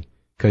slowly,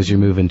 'cause you're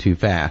moving too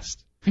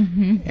fast.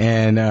 Mm-hmm.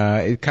 And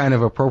it's kind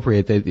of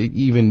appropriate that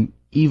even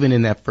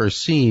in that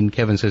first scene,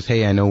 Kevin says,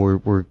 hey, I know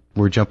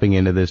we're jumping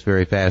into this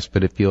very fast,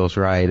 but it feels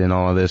right and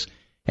all of this.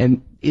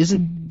 And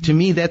to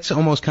me, that's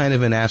almost kind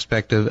of an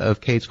aspect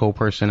of Kate's whole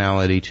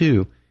personality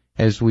too,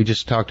 as we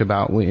just talked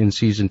about in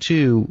season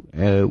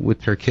 2,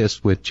 with her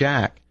kiss with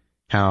Jack,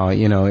 how,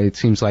 it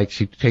seems like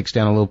she takes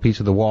down a little piece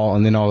of the wall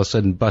and then all of a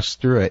sudden busts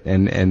through it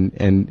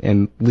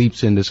and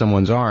leaps into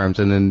someone's arms,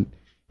 and then,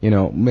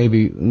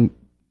 maybe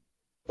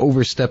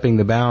overstepping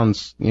the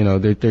bounds,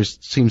 there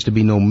seems to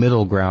be no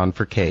middle ground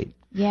for Kate.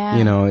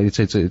 Yeah.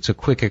 It's a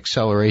quick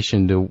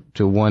acceleration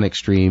to one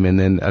extreme and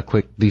then a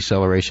quick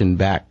deceleration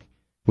back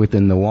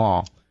within the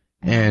wall.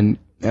 And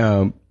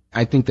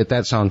I think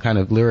that song kind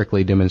of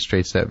lyrically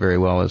demonstrates that very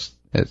well,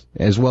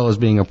 as well as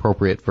being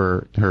appropriate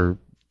for her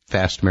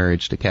fast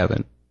marriage to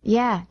Kevin.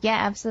 Yeah,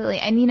 absolutely.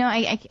 And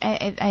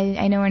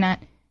I know we're not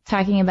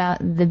talking about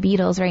the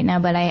Beatles right now,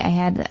 but I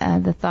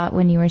had the thought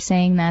when you were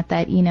saying that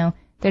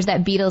there's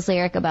that Beatles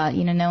lyric about,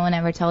 no one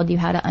ever told you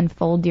how to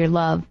unfold your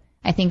love.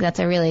 I think that's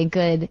a really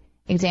good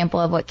example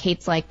of what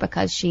Kate's like,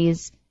 because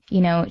she's,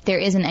 there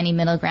isn't any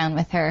middle ground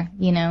with her.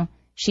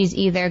 She's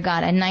either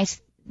got a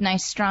nice,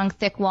 strong,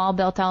 thick wall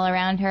built all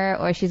around her,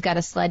 or she's got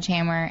a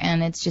sledgehammer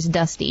and it's just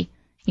dusty,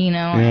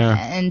 Yeah.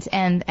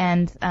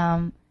 And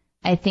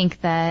I think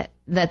that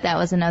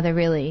was another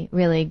really,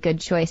 really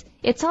good choice.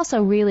 It's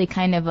also really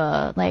kind of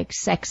a,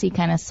 sexy,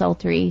 kind of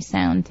sultry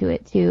sound to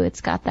it, too.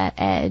 It's got that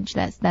edge,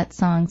 that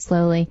song,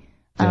 Slowly.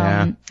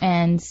 Yeah.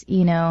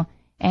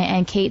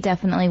 And Kate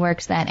definitely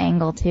works that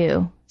angle,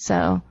 too.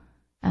 So,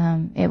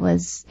 it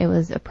was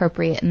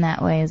appropriate in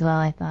that way as well,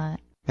 I thought.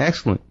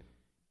 Excellent.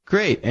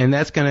 Great. And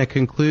that's going to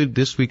conclude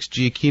this week's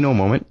Giacchino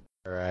moment.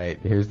 All right.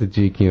 Here's the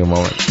Giacchino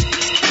moment.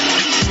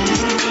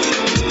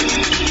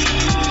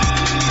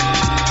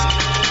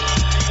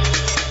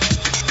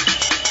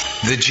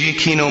 The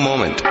Giacchino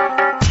moment.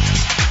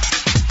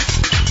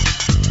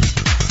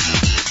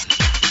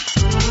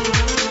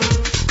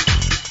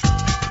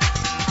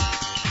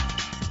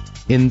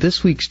 In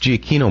this week's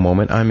Giacchino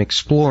moment, I'm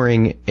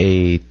exploring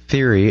a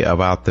theory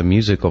about the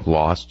music of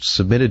Lost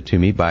submitted to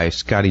me by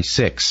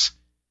Scotty6.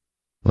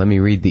 Let me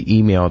read the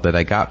email that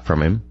I got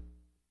from him.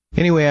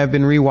 Anyway, I've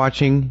been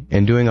rewatching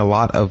and doing a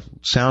lot of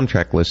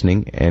soundtrack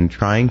listening and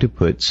trying to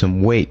put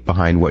some weight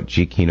behind what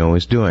Giacchino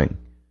is doing.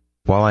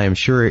 While I am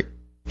sure it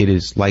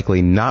is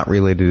likely not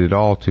related at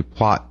all to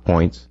plot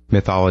points,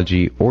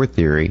 mythology, or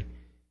theory,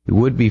 it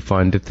would be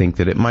fun to think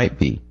that it might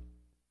be.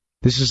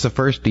 This is the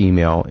first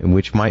email in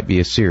which might be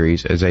a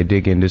series as I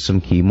dig into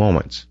some key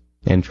moments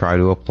and try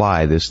to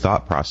apply this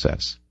thought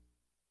process.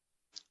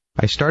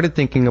 I started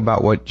thinking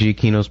about what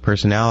Giacchino's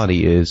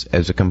personality is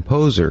as a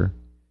composer.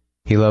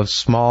 He loves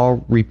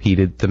small,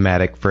 repeated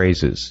thematic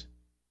phrases.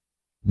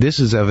 This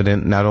is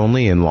evident not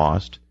only in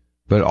Lost,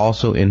 but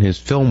also in his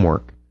film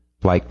work,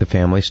 like The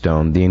Family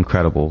Stone, The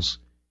Incredibles,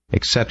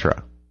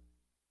 etc.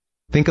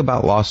 Think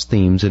about Lost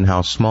themes and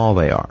how small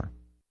they are.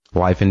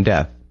 Life and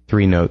Death,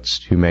 3 notes,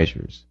 2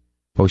 measures.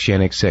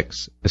 Oceanic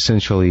 6,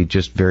 essentially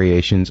just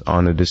variations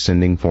on a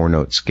descending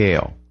 4-note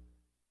scale.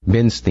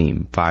 Ben's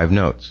theme, 5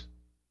 notes.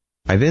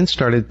 I then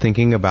started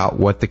thinking about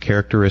what the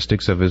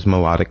characteristics of his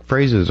melodic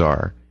phrases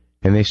are,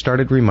 and they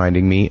started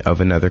reminding me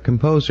of another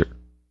composer.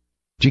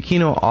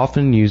 Giacchino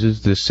often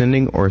uses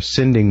descending or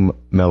ascending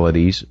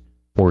melodies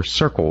or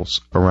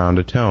circles around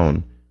a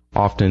tone,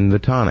 often the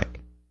tonic.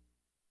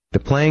 The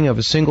playing of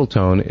a single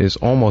tone is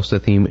almost a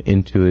theme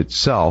into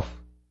itself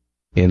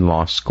in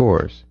Lost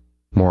scores.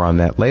 More on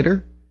that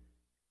later.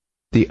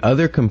 The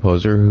other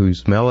composer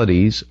whose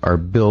melodies are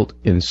built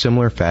in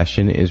similar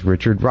fashion is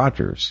Richard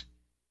Rodgers.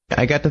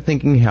 I got to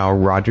thinking how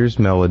Rodgers'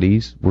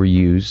 melodies were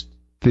used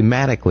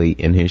thematically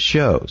in his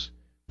shows.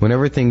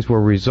 Whenever things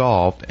were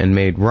resolved and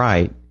made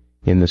right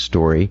in the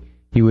story,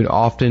 he would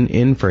often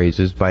end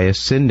phrases by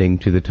ascending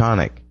to the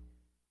tonic.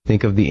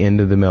 Think of the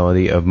end of the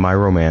melody of My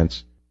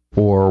Romance,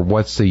 or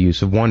What's the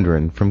Use of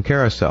Wonderin' from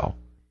Carousel.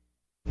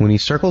 When he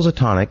circles a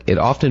tonic, it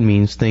often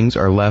means things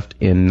are left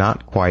in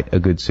not quite a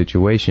good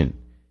situation.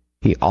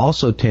 He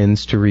also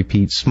tends to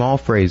repeat small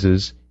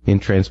phrases in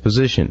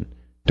transposition.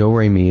 Do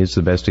Re Mi is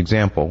the best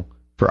example,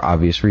 for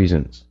obvious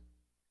reasons.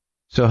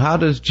 So how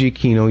does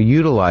Giacchino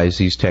utilize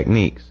these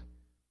techniques?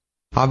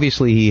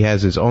 Obviously he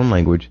has his own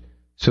language,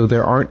 so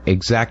there aren't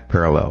exact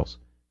parallels.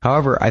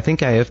 However, I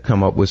think I have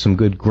come up with some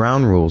good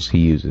ground rules he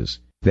uses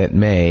that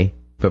may,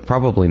 but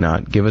probably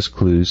not, give us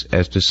clues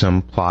as to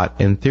some plot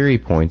and theory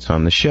points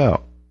on the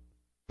show.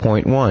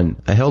 Point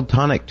 1. A held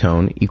tonic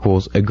tone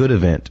equals a good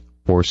event,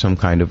 or some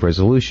kind of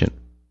resolution.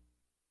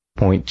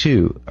 Point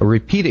 2. A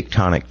repeated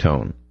tonic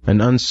tone, an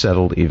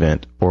unsettled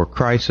event or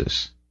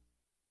crisis.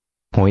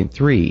 Point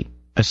 3.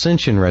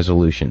 Ascension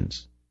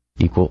resolutions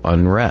equal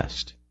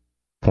unrest.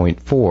 Point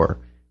 4.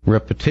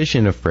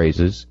 Repetition of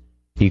phrases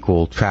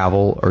equal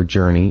travel or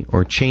journey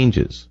or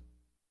changes.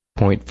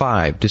 Point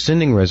 5.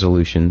 Descending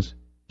resolutions,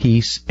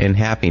 peace and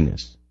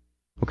happiness.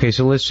 Okay,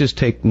 so let's just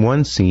take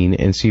one scene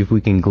and see if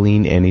we can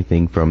glean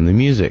anything from the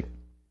music.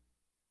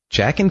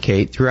 Jack and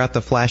Kate throughout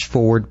the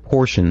flash-forward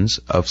portions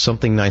of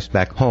Something Nice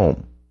Back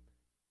Home.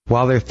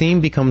 While their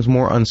theme becomes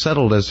more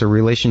unsettled as their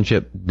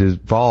relationship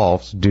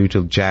devolves due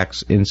to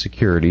Jack's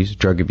insecurities,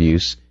 drug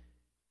abuse,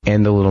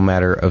 and the little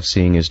matter of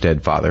seeing his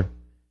dead father,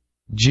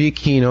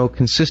 Giacchino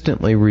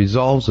consistently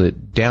resolves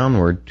it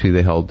downward to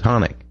the held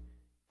tonic.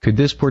 Could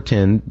this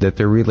portend that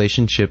their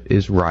relationship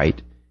is right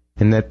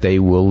and that they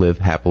will live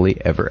happily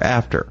ever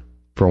after,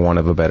 for want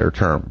of a better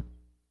term?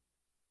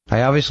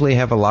 I obviously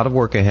have a lot of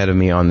work ahead of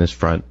me on this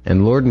front,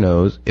 and Lord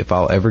knows if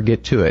I'll ever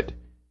get to it,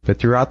 but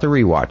throughout the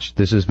rewatch,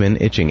 this has been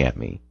itching at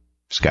me.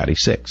 Scotty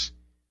 6.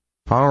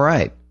 All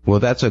right. Well,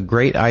 that's a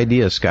great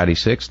idea, Scotty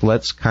 6.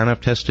 Let's kind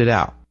of test it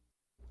out.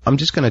 I'm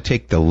just going to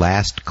take the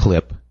last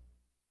clip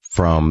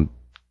from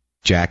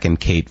Jack and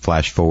Kate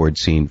flash forward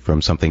scene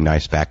from Something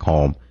Nice Back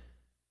Home,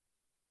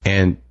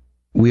 and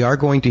we are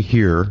going to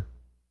hear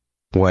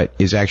what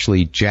is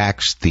actually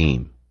Jack's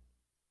theme.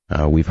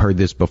 We've heard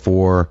this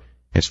before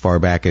as far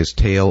back as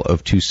Tale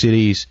of Two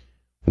Cities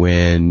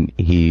when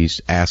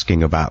he's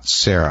asking about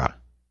Sarah,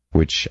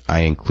 which I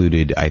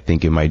included, I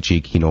think, in my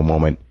Giacchino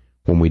moment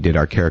when we did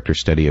our character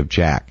study of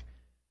Jack.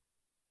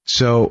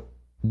 So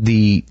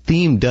the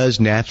theme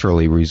does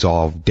naturally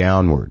resolve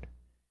downward.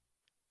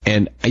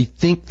 And I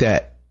think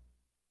that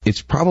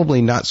it's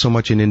probably not so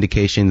much an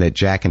indication that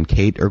Jack and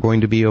Kate are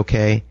going to be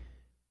okay,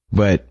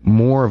 but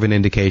more of an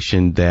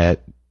indication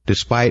that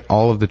despite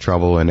all of the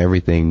trouble and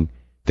everything,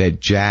 that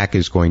Jack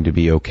is going to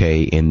be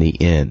okay in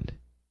the end,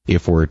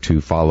 if we're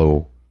to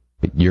follow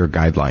your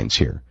guidelines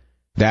here.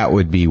 That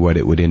would be what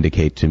it would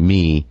indicate to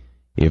me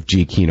if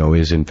Giacchino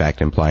is in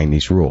fact implying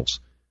these rules.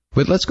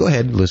 But let's go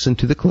ahead and listen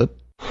to the clip.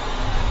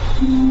 I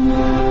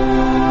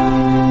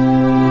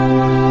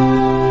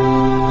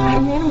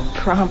made him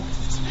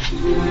promise.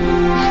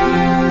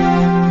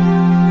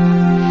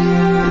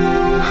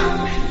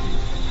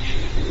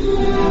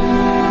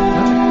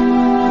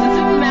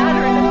 Doesn't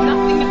matter. It has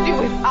nothing to do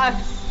with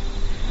us.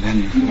 Then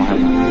why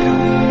won't you tell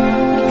me?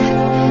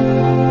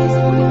 Because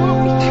he wouldn't want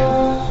me to.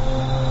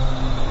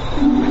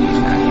 But he's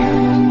not here.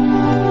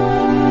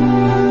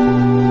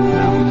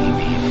 No, he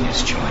made his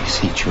choice.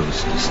 He chose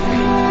to stay.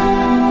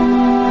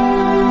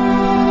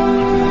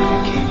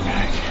 He came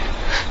back.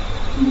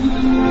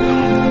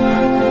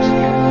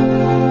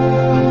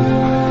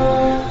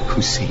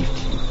 Who saved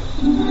you?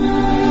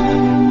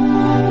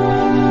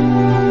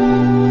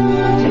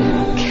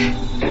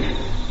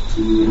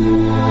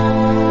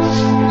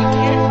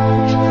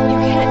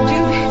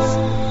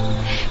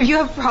 If you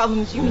have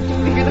problems, you need to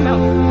figure them out.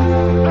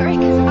 All right,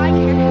 because I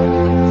can't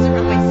handle this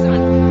around my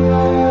son.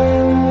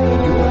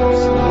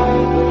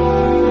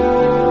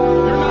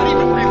 You're not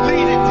even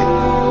related to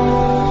him.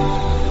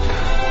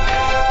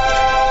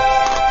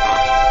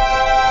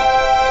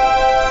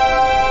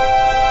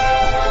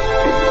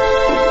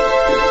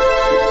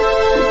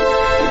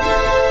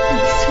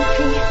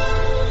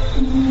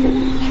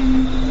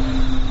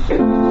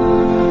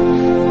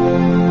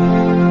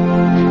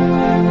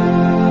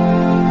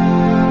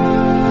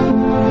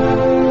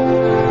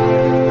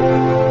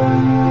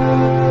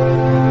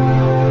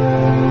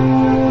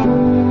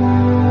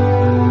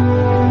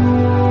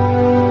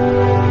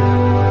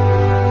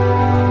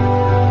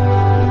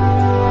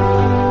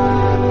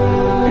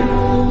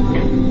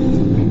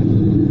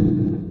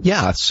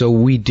 Yeah, so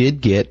we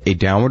did get a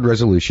downward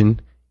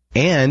resolution,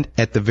 and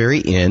at the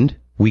very end,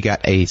 we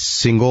got a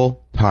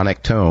single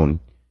tonic tone,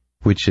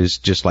 which is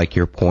just like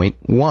your point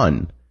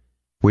 1,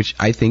 which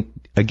I think,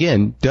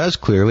 again, does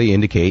clearly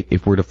indicate,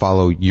 if we're to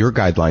follow your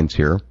guidelines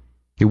here,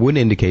 it would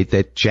indicate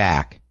that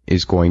Jack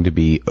is going to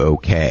be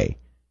okay,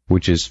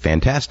 which is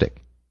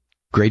fantastic.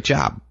 Great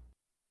job.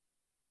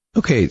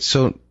 Okay,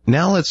 so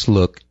now let's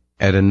look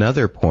at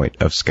another point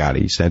of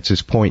Scotty's. That's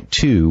his point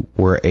 2,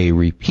 where a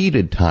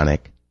repeated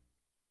tonic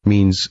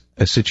means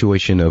a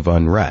situation of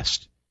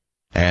unrest.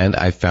 And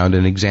I found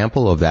an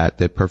example of that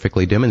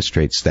perfectly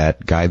demonstrates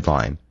that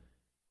guideline.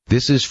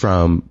 This is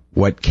from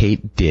What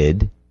Kate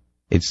Did.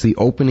 It's the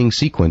opening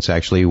sequence,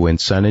 actually, when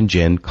Sun and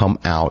Jen come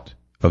out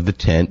of the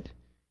tent.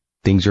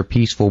 Things are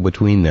peaceful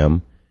between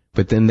them,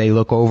 but then they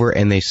look over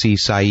and they see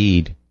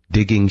Saeed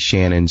digging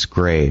Shannon's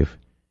grave.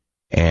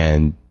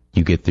 And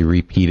you get the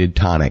repeated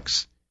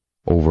tonics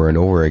over and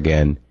over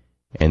again,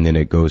 and then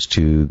it goes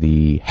to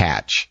the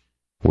hatch,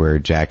 where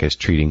Jack is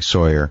treating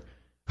Sawyer.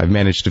 I've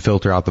managed to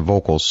filter out the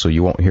vocals, so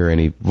you won't hear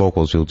any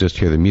vocals, you'll just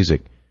hear the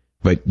music.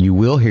 But you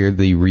will hear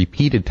the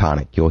repeated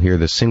tonic. You'll hear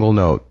the single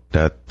note,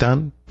 dun,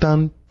 dun,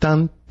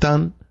 dun,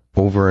 dun,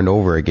 over and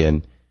over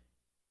again,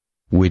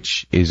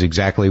 which is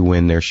exactly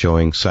when they're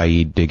showing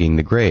Saeed digging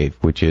the grave,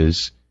 which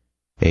is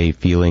a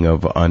feeling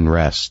of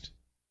unrest,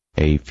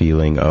 a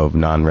feeling of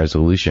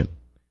non-resolution.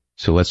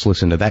 So let's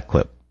listen to that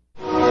clip.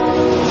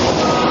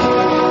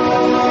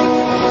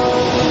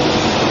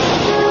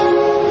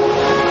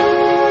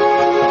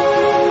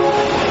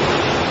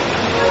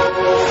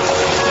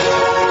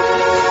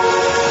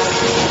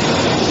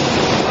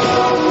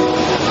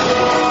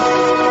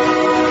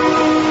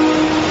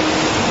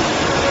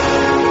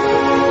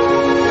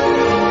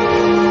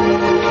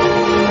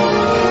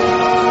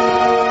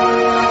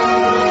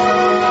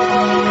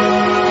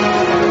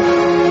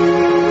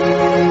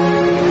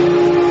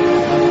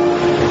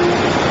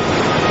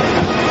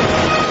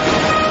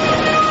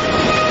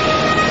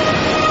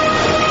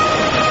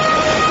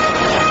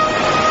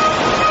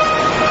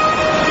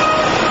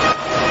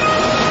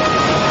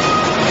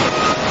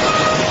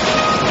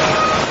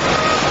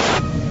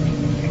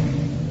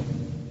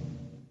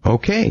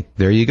 hey,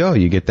 there you go.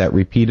 You get that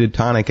repeated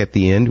tonic at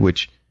the end,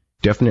 which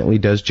definitely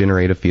does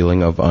generate a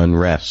feeling of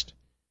unrest.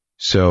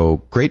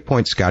 So great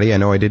point, Scotty. I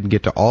know I didn't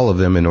get to all of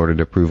them in order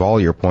to prove all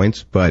your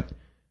points, but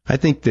I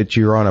think that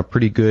you're on a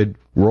pretty good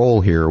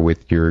roll here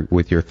with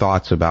your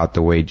thoughts about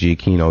the way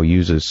Giacchino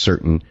uses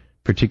certain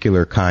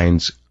particular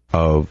kinds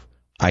of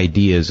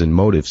ideas and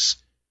motives,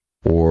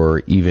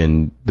 or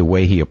even the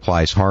way he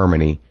applies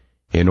harmony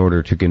in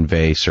order to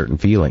convey certain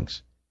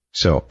feelings.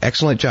 So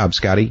excellent job,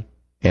 Scotty.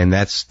 And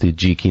that's the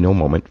Giacchino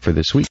moment for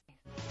this week.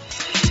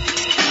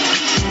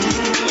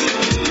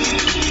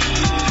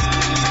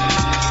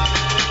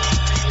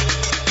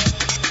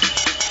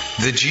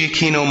 The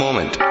Giacchino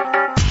moment.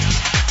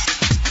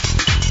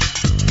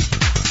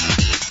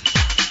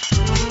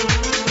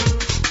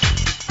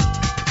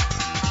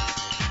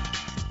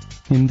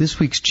 In this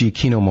week's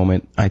Giacchino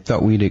moment, I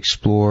thought we'd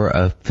explore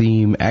a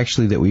theme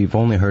actually that we've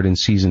only heard in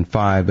Season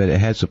 5, but it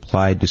has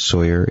applied to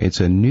Sawyer. It's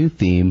a new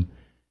theme.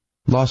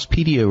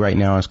 Lostpedia right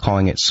now is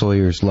calling it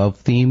Sawyer's Love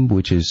Theme,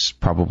 which is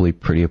probably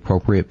pretty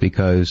appropriate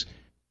because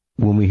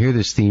when we hear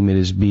this theme, it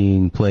is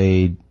being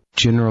played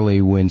generally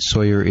when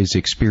Sawyer is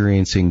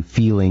experiencing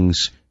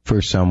feelings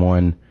for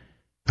someone,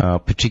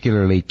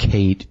 particularly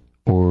Kate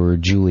or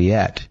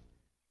Juliet.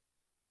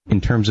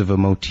 In terms of a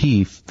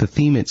motif, the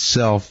theme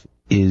itself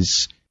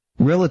is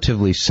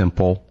relatively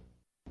simple,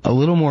 a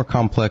little more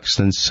complex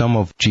than some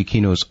of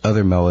Giacchino's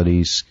other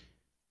melodies.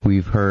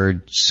 We've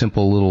heard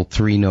simple little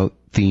 3-note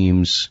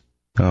themes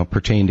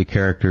pertaining to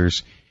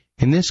characters.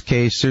 In this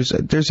case,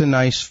 there's a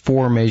nice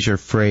 4-measure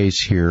phrase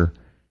here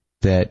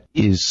that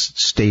is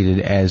stated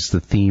as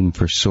the theme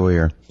for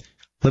Sawyer.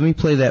 Let me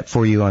play that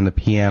for you on the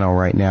piano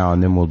right now,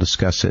 and then we'll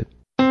discuss it.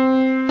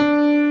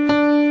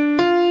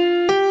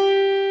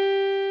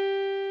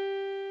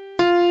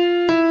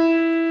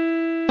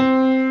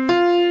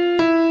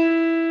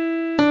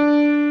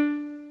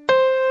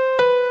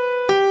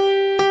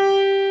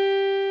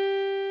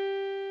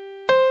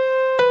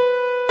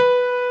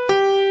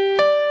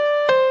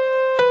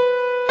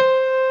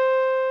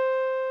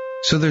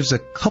 So there's a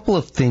couple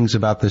of things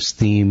about this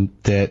theme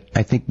that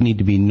I think need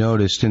to be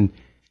noticed. And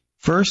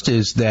first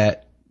is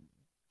that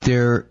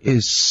there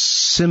is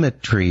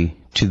symmetry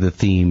to the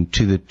theme,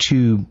 to the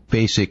two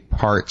basic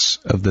parts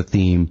of the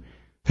theme.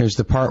 There's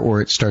the part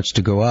where it starts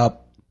to go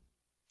up,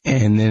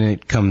 and then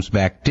it comes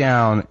back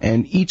down.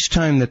 And each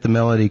time that the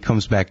melody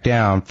comes back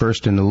down,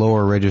 first in the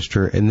lower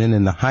register and then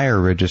in the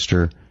higher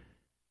register,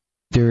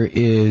 there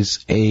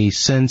is a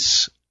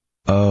sense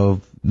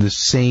of the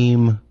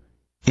same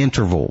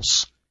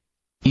intervals.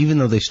 Even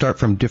though they start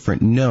from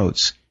different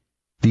notes,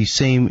 the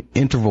same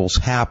intervals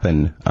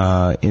happen.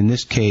 In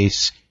this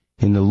case,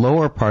 in the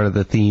lower part of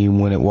the theme,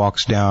 when it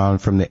walks down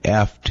from the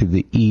F to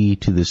the E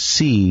to the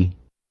C,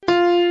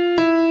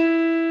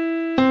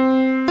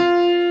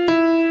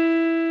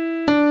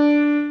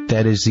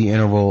 that is the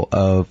interval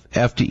of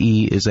F to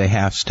E is a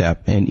half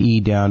step, and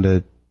E down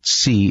to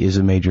C is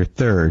a major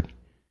third.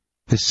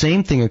 The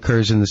same thing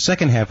occurs in the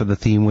second half of the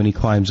theme when he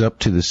climbs up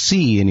to the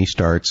C and he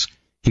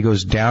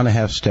goes down a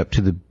half step to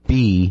the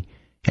B,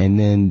 and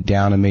then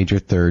down a major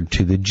third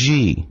to the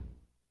G.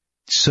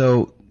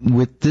 So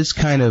with this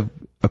kind of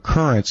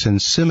occurrence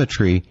and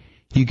symmetry,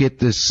 you get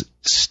this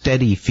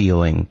steady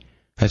feeling,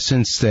 a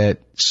sense that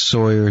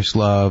Sawyer's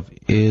love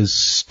is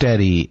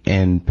steady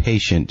and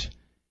patient,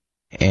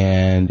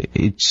 and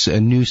it's a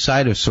new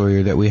side of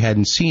Sawyer that we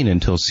hadn't seen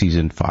until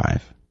Season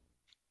 5.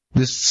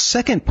 The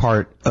second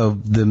part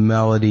of the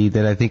melody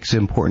that I think is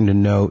important to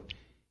note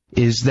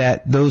is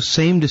that those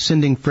same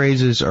descending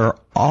phrases are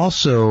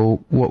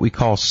also what we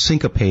call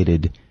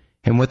syncopated.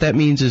 And what that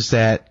means is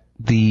that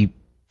the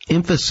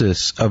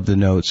emphasis of the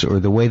notes, or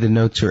the way the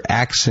notes are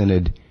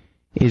accented,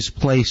 is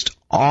placed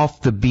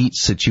off the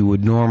beats that you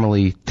would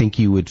normally think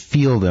you would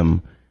feel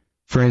them.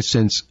 For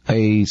instance,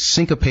 a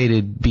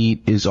syncopated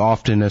beat is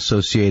often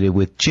associated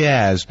with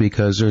jazz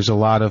because there's a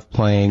lot of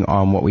playing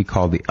on what we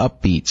call the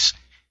upbeats.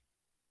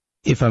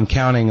 If I'm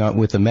counting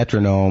with a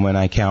metronome and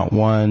I count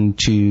 1,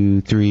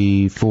 2,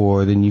 3,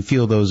 4, then you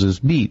feel those as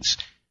beats.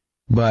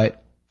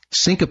 But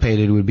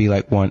syncopated would be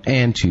like 1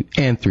 and 2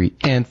 and 3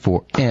 and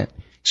 4 and.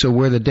 So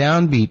where the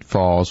downbeat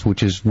falls,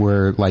 which is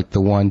where like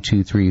the 1,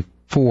 2, 3,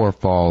 4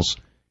 falls,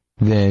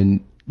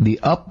 then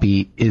the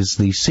upbeat is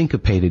the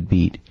syncopated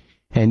beat.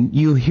 And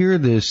you hear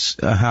this,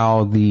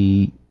 how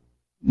the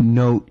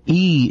note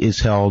E is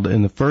held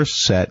in the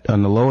first set,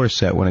 on the lower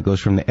set when it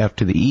goes from the F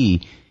to the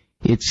E.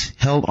 It's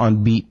held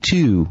on beat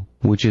 2,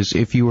 which is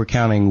if you were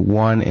counting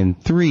 1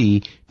 and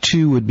 3,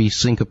 2 would be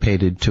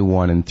syncopated to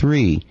 1 and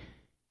 3.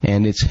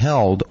 And it's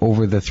held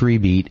over the 3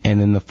 beat,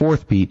 and then the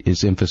 4th beat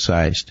is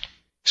emphasized.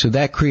 So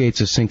that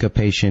creates a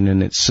syncopation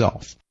in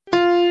itself.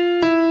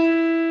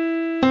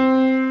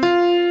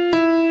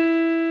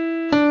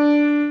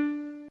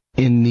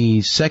 In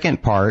the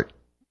second part,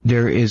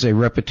 there is a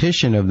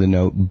repetition of the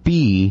note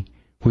B,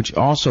 which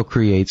also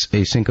creates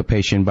a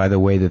syncopation by the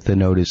way that the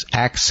note is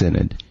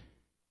accented.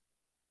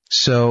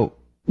 So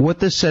what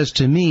this says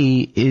to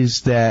me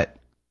is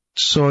that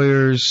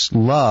Sawyer's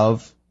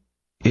love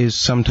is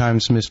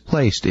sometimes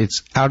misplaced.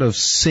 It's out of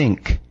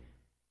sync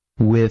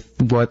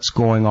with what's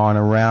going on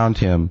around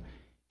him.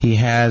 He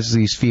has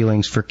these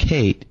feelings for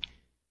Kate,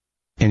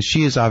 and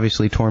she is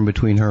obviously torn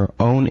between her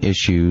own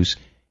issues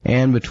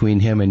and between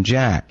him and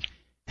Jack.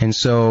 And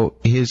so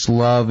his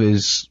love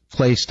is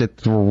placed at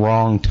the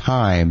wrong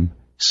time,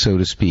 so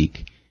to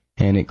speak,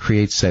 and it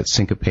creates that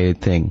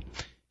syncopated thing.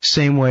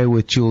 Same way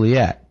with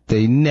Juliet.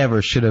 They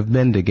never should have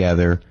been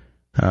together,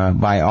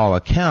 by all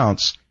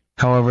accounts.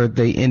 However,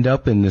 they end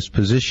up in this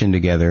position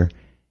together,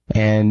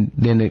 and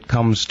then it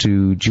comes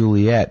to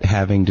Juliet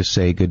having to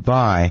say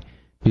goodbye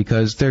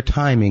because their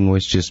timing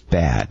was just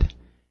bad.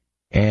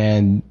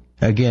 And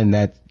again,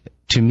 that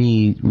to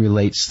me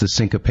relates the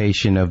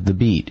syncopation of the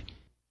beat.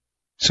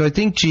 So I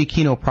think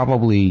Giacchino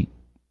probably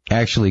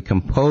actually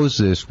composed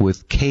this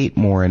with Kate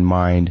more in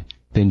mind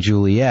than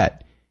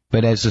Juliet.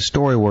 But as the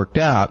story worked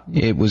out,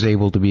 it was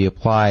able to be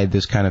applied,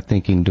 this kind of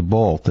thinking, to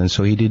both. And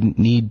so he didn't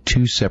need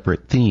two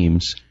separate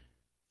themes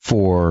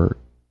for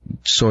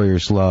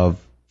Sawyer's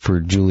love for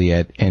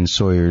Juliet and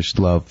Sawyer's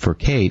love for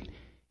Kate.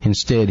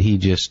 Instead, he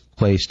just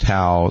placed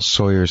how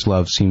Sawyer's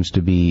love seems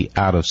to be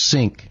out of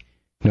sync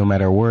no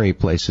matter where he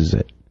places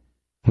it,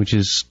 which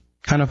is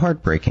kind of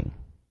heartbreaking.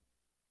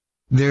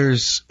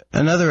 There's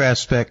another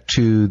aspect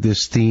to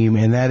this theme,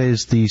 and that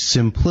is the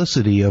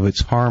simplicity of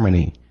its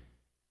harmony,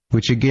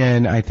 which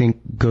again I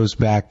think goes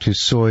back to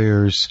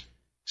Sawyer's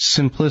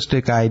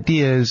simplistic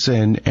ideas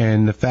and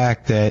the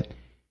fact that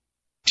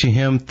to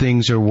him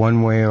things are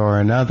one way or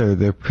another.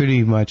 They're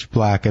pretty much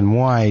black and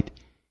white,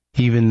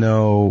 even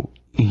though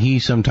he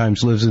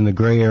sometimes lives in the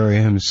gray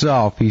area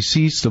himself. He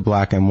sees the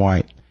black and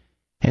white.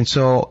 And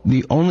so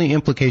the only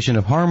implication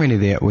of harmony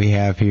that we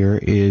have here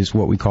is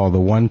what we call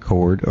the one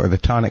chord, or the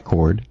tonic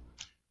chord,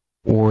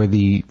 or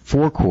the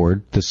four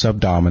chord, the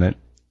subdominant,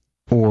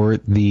 or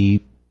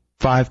the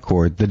five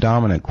chord, the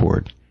dominant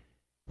chord.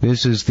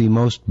 This is the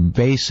most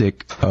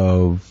basic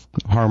of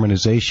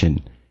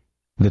harmonization,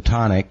 the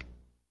tonic,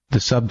 the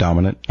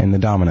subdominant, and the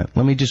dominant.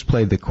 Let me just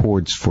play the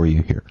chords for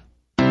you here.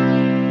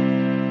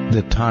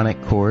 The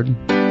tonic chord,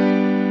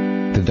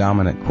 the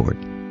dominant chord,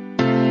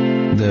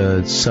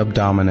 the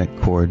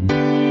subdominant chord,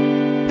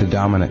 the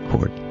dominant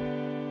chord.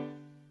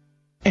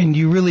 And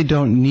you really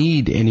don't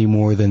need any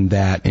more than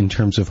that in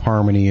terms of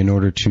harmony in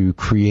order to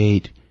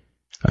create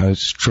a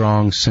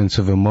strong sense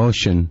of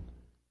emotion.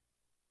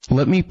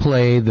 Let me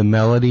play the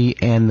melody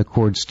and the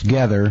chords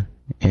together,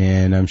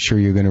 and I'm sure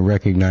you're going to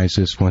recognize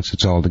this once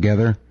it's all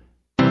together.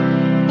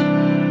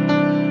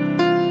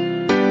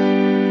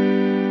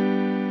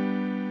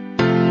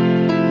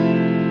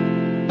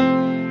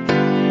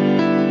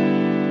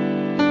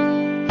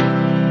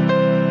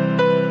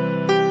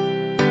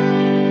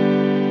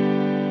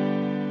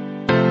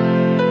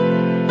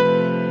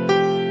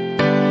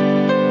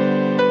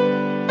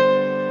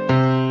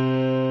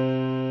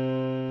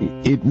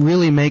 It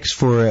really makes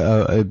for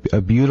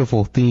a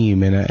beautiful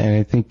theme, and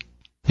I think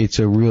it's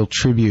a real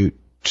tribute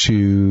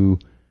to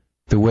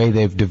the way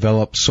they've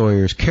developed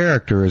Sawyer's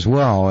character as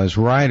well as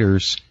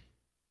writers,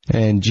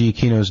 and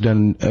Giacchino's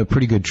done a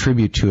pretty good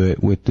tribute to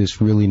it with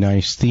this really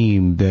nice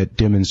theme that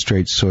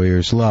demonstrates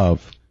Sawyer's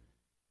love.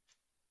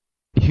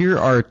 Here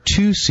are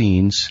two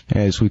scenes,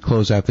 as we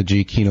close out the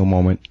Giacchino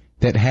moment,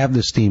 that have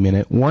this theme in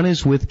it. One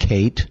is with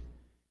Kate,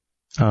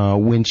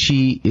 when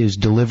she is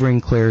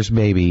delivering Claire's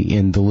baby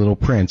in The Little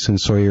Prince, and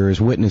Sawyer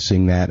is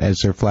witnessing that as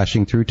they're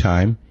flashing through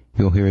time.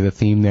 You'll hear the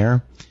theme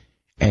there.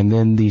 And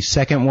then the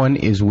second one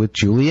is with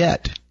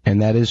Juliet,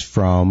 and that is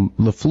from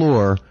Le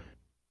Fleur,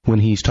 when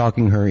he's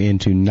talking her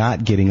into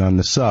not getting on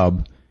the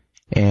sub,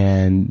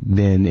 and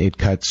then it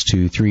cuts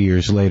to 3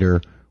 years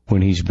later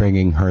when he's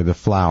bringing her the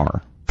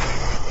flower. It's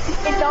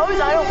ours,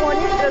 I don't want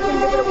it, doesn't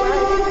give it away.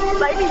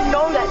 Let me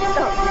know that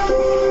stuff.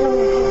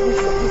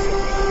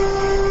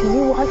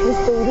 You want this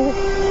baby?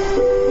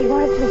 You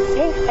want it to be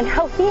safe and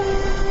healthy?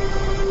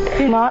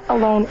 You're not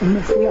alone in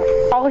this. We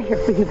are all here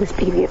for you. This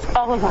baby is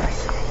all of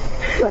us.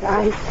 But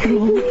I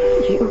need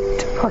you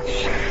to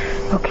push.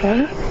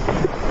 Okay?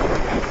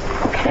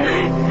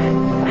 Okay.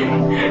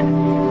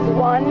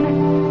 1,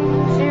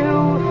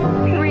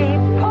 2, 3.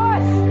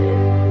 Push!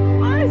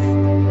 Push!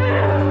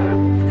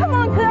 Come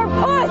on, Claire,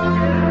 push!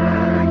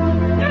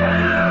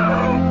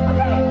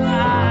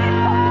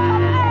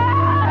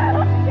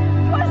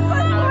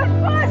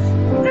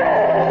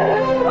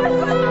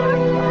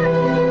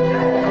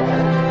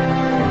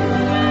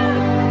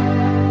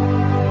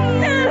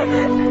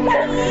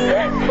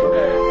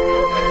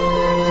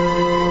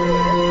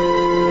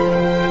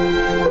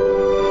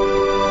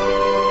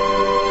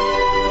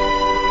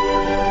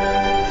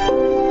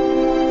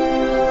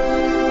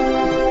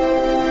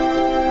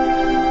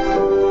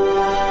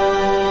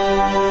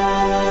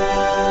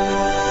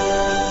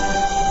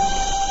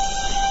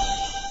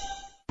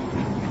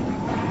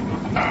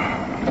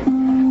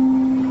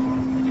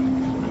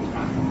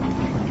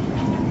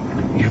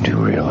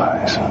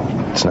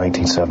 It's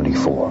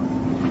 1974.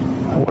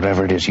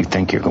 Whatever it is you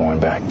think you're going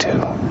back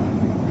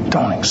to,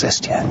 don't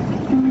exist yet.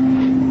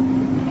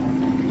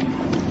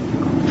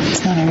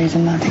 It's not a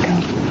reason not to go.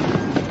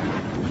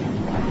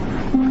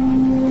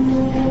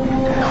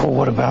 Well,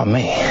 what about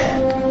me?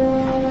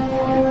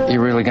 You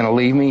really gonna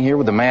leave me here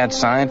with the mad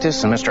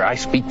scientist and Mr. I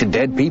Speak to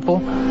Dead People?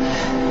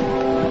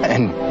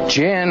 And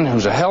Jen,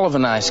 who's a hell of a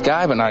nice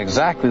guy, but not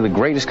exactly the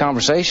greatest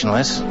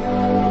conversationalist.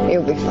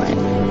 You'll be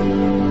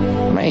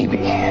fine. Maybe.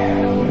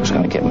 Who's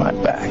gonna get my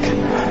back?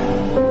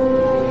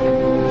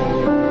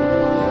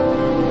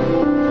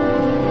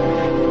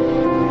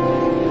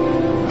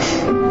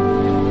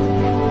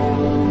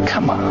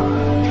 Come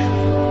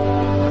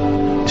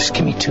on. Just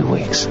give me 2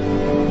 weeks.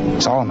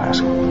 That's all I'm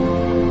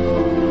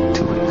asking.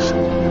 2 weeks.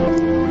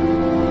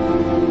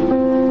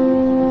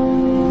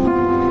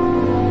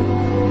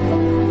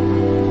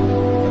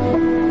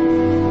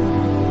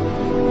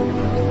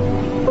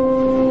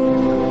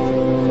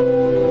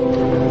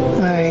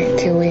 All right,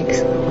 2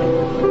 weeks.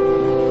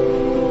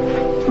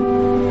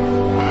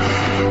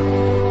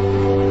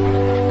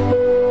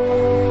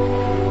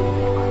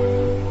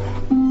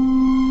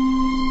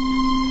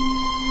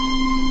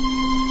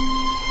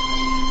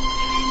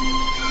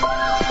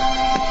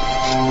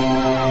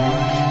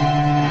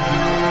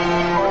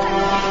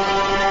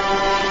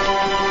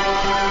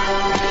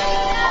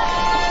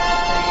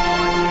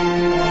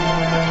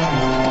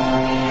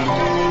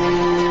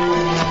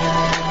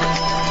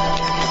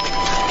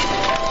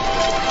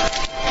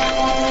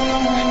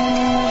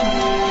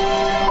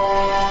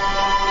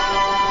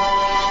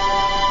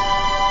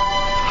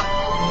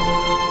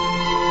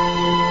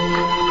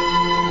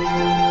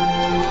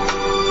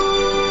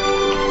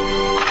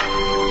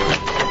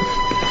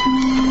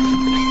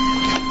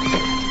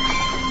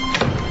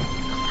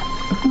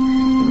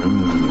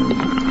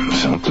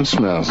 Something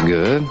smells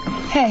good.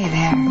 Hey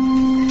there.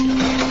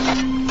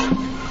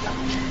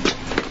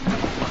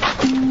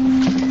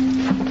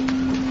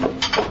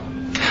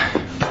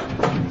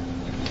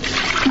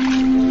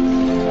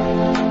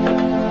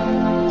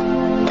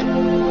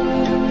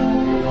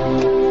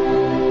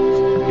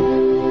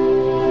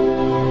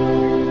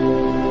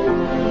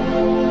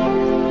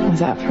 Was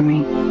that for me?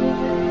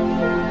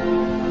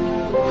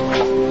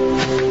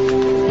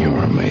 You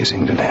were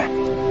amazing today.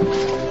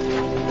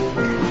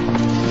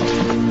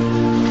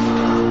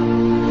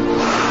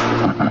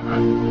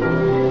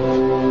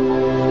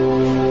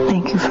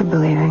 Thank you for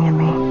believing in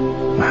me.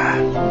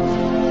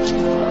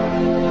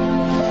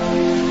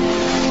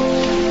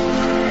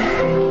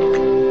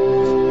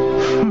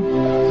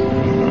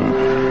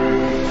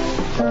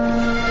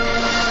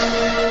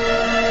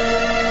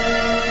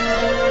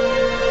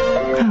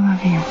 I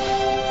love you.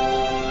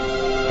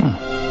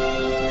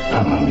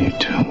 I love you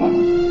too.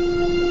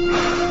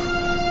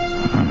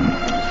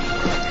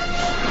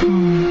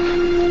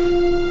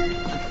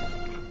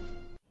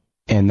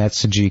 And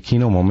that's the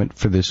Giacchino moment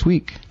for this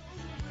week.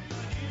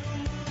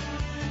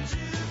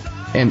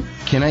 And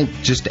can I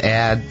just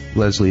add,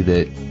 Leslie,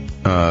 that,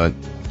 a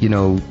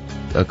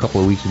couple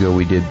of weeks ago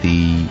we did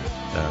the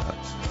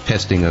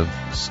testing of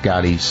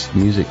Scotty's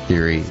music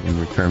theory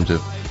in terms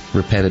of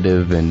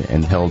repetitive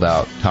and held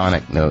out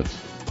tonic notes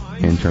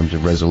in terms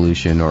of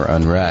resolution or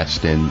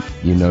unrest. And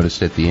you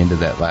noticed at the end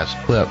of that last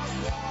clip,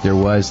 there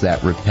was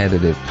that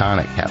repetitive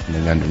tonic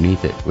happening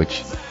underneath it,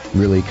 which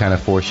really kind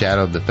of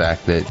foreshadowed the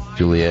fact that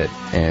Juliet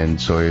and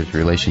Sawyer's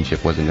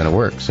relationship wasn't going to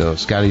work. So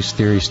Scotty's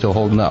theory is still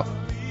holding up.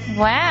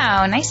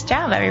 Wow, nice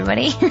job,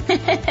 everybody.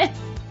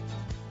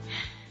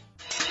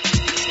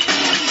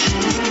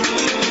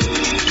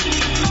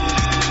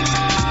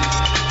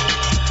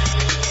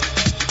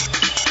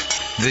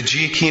 The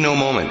Giacchino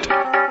moment.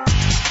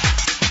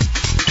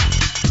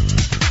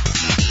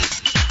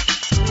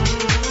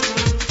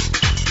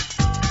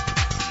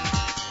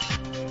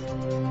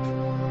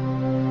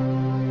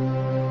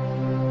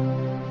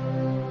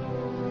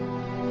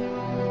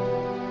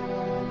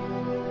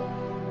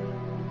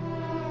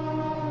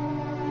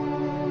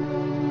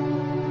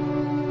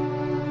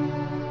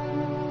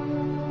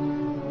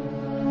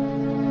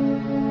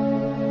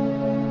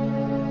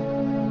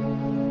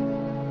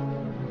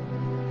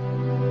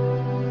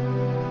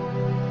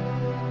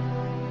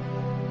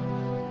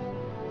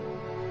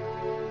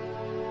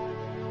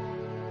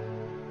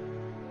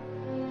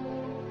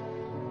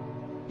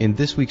 In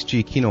this week's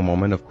Giacchino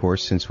moment, of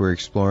course, since we're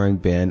exploring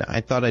Ben,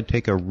 I thought I'd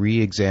take a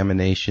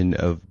re-examination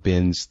of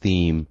Ben's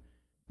theme,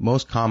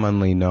 most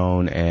commonly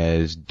known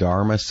as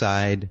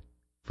Dharmacide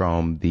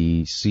from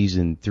the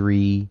Season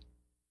 3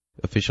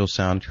 official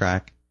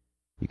soundtrack.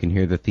 You can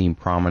hear the theme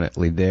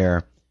prominently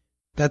there.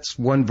 That's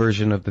one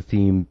version of the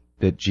theme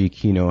that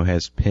Giacchino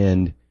has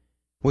penned.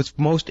 What's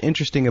most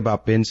interesting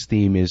about Ben's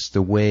theme is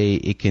the way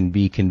it can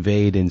be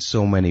conveyed in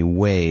so many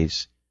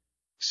ways,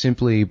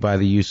 simply by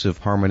the use of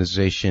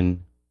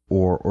harmonization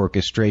or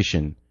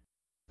orchestration.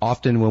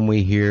 Often when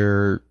we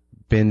hear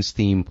Ben's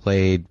theme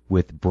played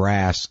with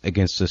brass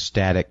against a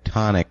static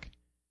tonic,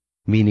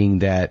 meaning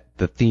that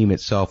the theme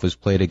itself is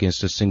played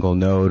against a single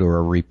note or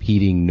a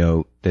repeating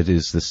note that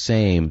is the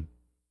same,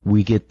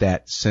 we get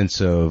that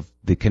sense of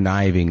the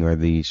conniving or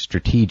the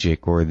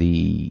strategic or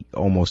the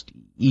almost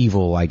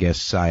evil, I guess,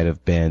 side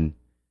of Ben.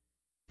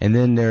 And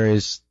then there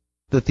is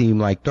the theme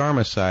like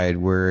Dharmacide,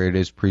 where it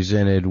is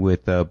presented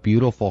with a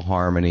beautiful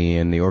harmony,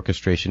 and the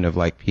orchestration of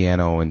like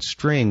piano and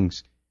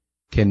strings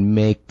can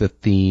make the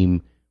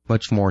theme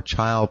much more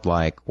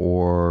childlike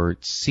or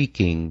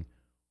seeking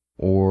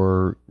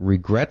or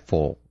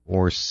regretful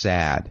or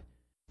sad.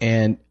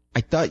 And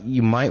I thought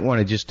you might want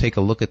to just take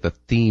a look at the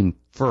theme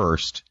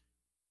first.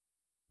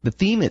 The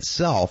theme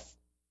itself,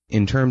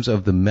 in terms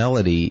of the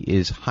melody,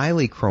 is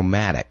highly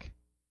chromatic.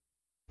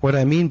 What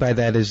I mean by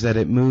that is that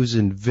it moves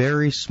in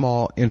very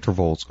small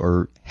intervals,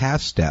 or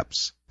half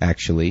steps,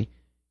 actually,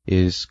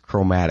 is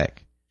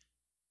chromatic.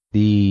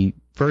 The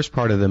first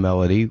part of the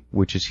melody,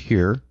 which is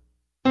here,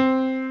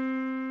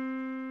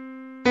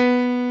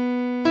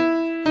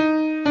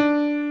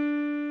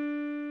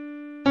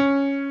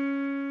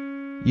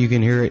 you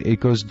can hear it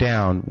goes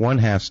down one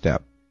half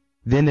step.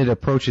 Then it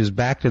approaches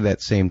back to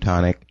that same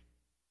tonic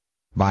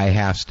by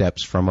half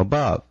steps from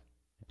above.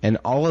 And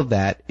all of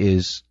that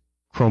is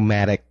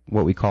chromatic,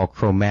 what we call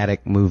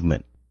chromatic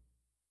movement.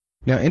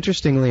 Now,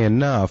 interestingly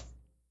enough,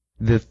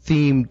 the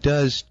theme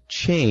does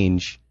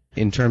change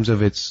in terms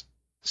of its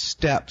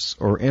steps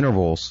or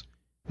intervals.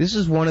 This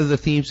is one of the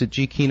themes that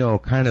G. Kino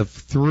kind of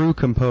through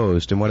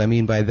composed, and what I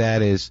mean by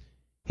that is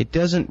it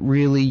doesn't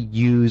really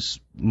use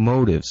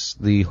motives.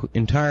 The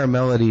entire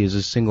melody is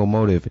a single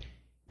motive.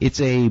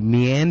 It's a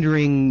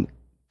meandering,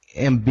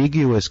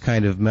 ambiguous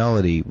kind of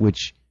melody,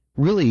 which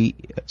really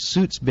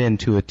suits Ben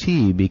to a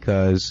T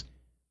because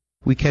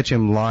we catch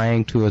him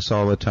lying to us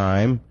all the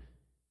time,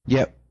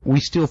 yet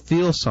we still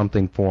feel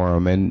something for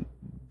him, and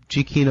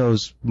G.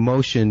 Kino's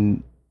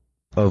motion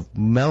of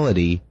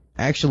melody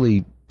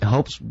actually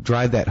helps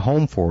drive that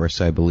home for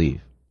us, I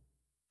believe.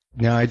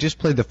 Now, I just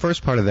played the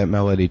first part of that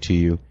melody to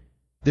you.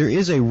 There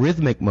is a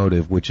rhythmic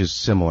motive which is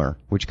similar,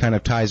 which kind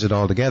of ties it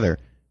all together.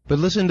 But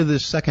listen to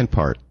this second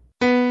part.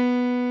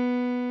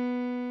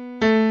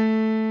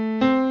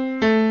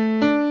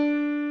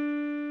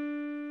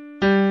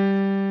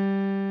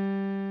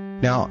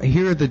 Now,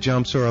 here the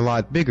jumps are a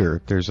lot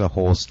bigger. There's a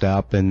whole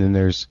step, and then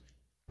there's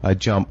a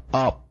jump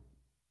up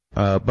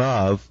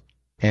above,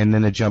 and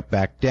then a jump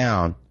back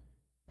down.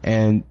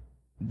 And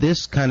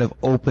this kind of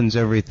opens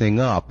everything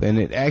up, and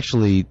it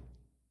actually,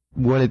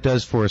 what it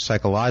does for us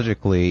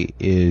psychologically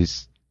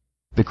is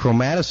the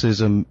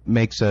chromaticism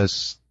makes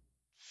us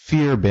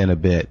fear Ben a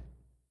bit.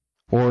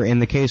 Or in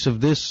the case of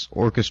this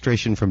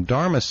orchestration from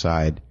Dharma's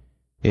side,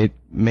 it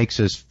makes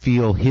us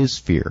feel his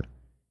fear.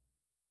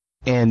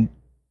 And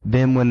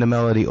then when the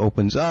melody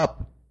opens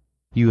up,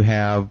 you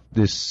have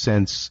this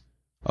sense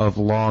of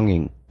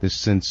longing, this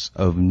sense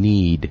of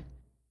need,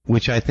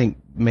 which I think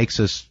makes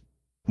us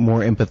more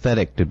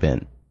empathetic to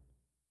Ben.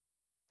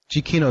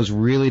 G. Kino's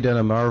really done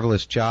a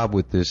marvelous job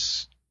with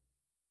this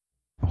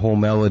whole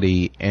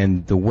melody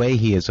and the way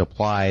he has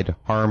applied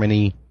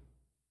harmony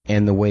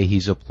and the way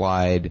he's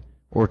applied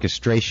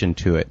orchestration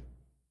to it,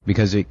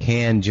 because it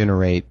can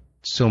generate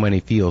so many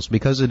feels.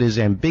 Because it is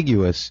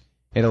ambiguous,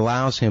 it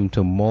allows him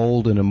to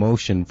mold an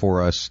emotion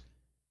for us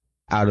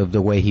out of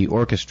the way he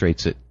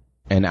orchestrates it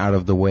and out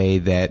of the way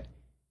that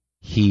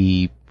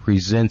he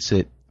presents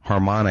it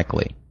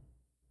harmonically.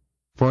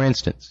 For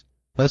instance,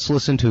 let's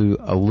listen to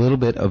a little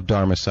bit of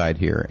Dharma's side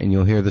here, and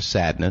you'll hear the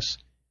sadness.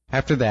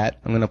 After that,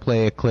 I'm going to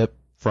play a clip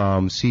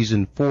from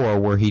Season 4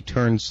 where he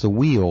turns the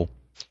wheel,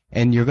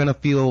 and you're going to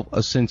feel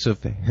a sense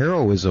of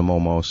heroism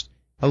almost.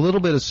 A little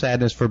bit of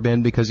sadness for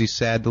Ben because he's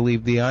sad to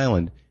leave the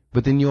island.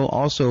 But then you'll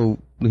also,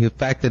 the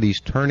fact that he's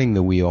turning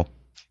the wheel,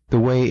 the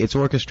way it's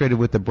orchestrated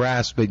with the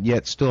brass but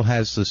yet still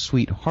has the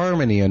sweet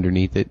harmony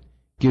underneath it,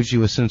 gives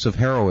you a sense of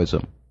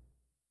heroism.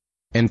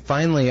 And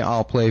finally,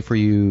 I'll play for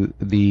you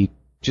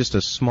just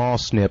a small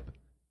snip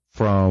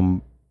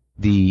from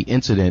the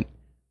incident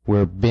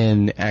where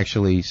Ben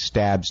actually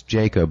stabs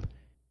Jacob,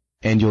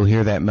 and you'll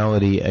hear that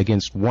melody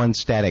against one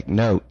static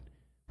note,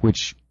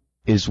 which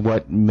is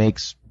what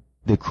makes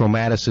the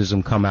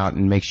chromaticism come out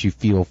and makes you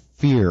feel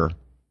fear,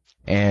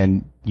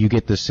 and you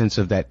get the sense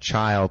of that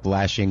child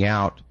lashing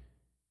out,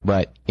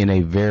 but in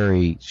a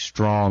very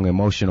strong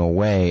emotional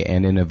way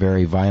and in a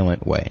very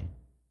violent way.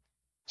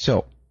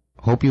 So,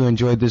 hope you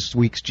enjoyed this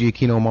week's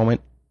Giacchino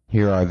Moment.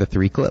 Here are the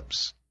 3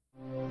 clips.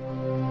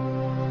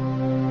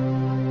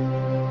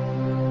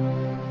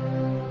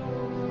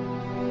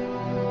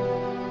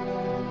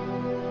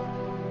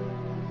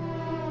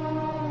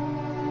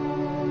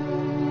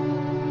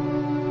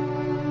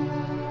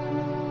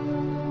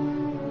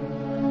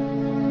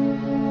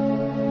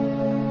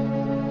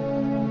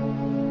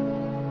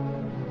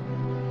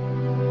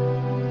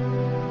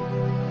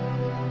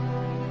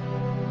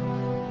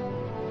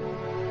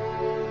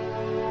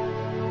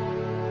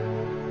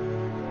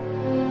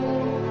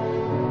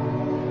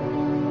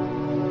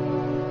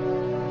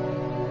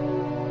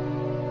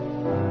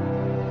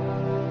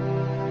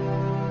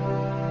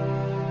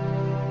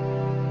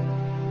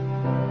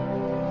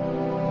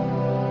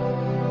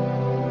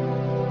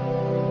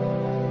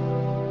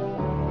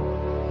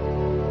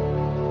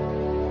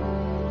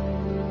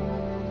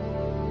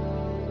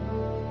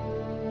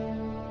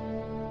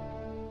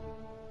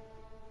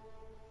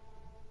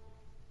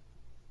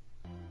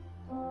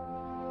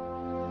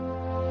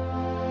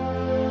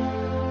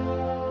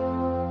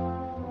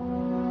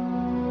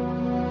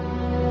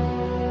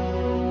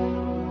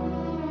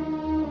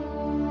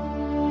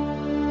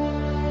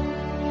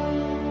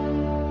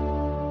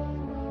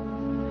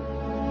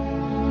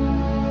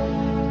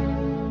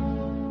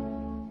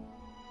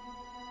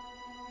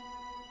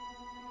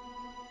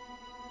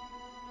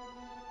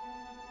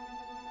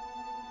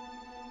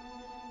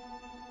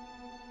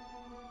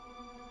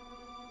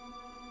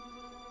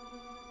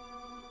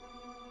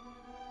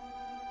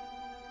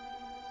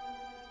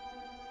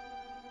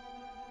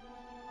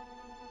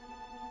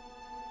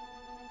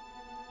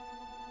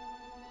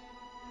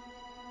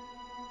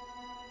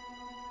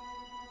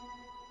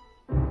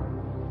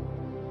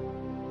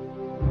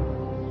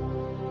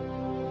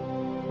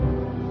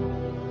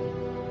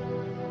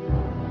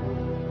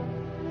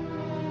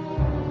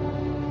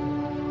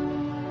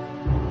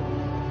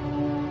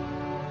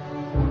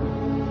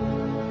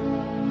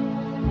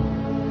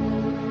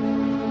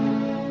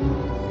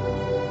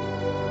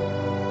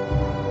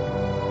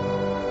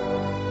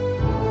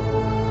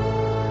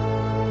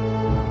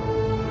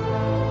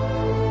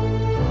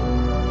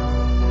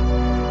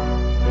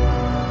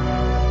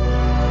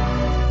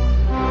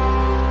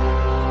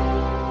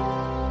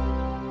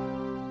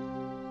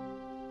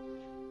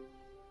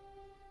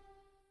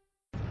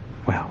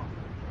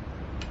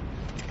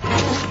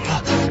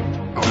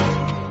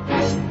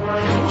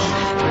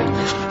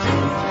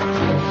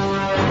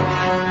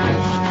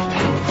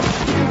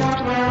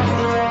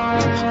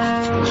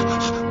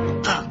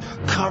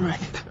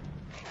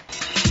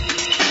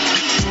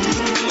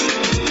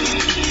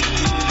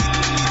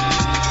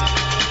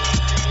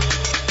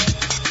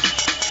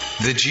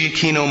 The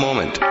Giacchino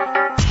Moment.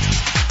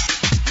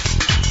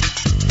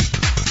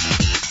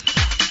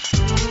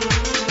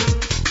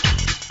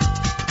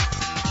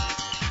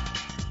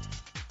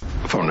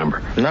 Phone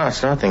number. No,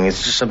 it's nothing.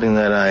 It's just something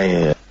that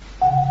I...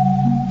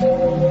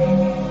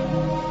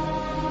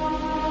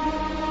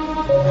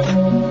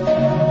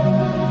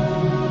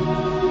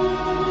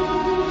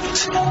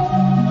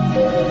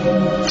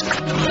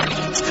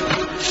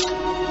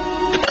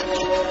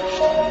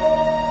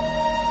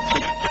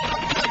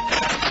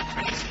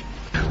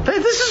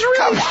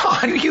 Come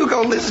on,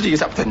 Hugo, listen to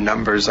yourself. The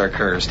numbers are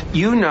cursed.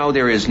 You know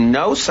there is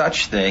no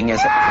such thing as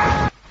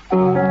a...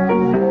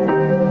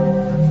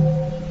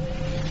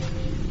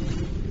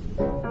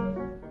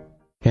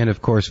 And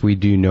of course, we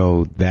do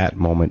know that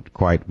moment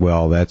quite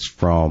well. That's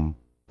from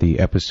the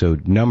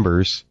episode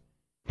Numbers.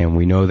 And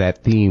we know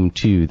that theme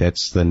too.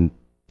 That's the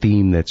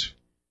theme that's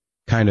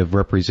kind of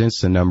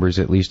represents the numbers,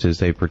 at least as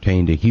they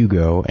pertain to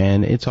Hugo.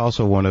 And it's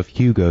also one of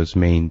Hugo's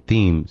main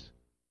themes.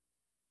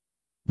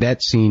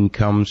 That scene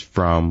comes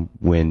from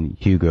when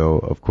Hugo,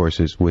 of course,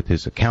 is with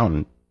his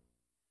accountant.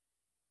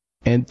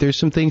 And there's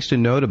some things to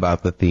note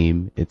about the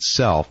theme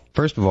itself.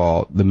 First of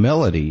all, the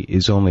melody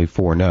is only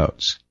 4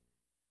 notes.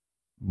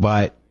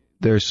 But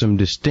there's some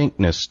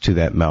distinctness to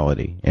that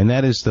melody. And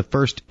that is the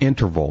first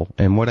interval.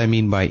 And what I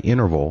mean by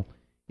interval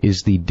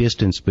is the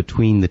distance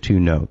between the 2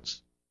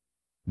 notes.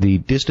 The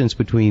distance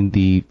between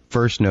the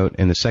first note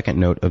and the second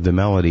note of the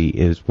melody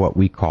is what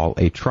we call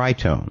a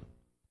tritone.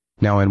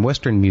 Now, in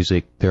Western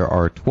music, there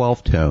are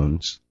 12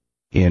 tones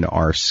in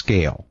our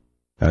scale,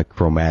 a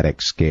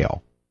chromatic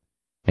scale.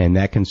 And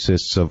that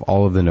consists of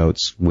all of the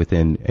notes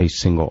within a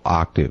single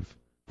octave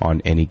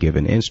on any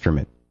given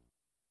instrument.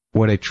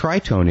 What a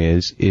tritone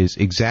is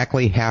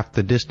exactly half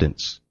the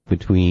distance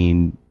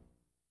between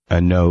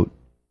a note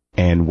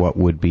and what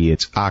would be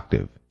its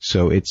octave.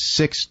 So it's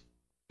 6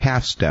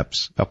 half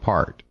steps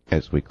apart,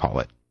 as we call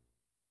it.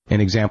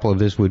 An example of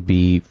this would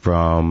be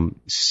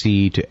from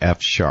C to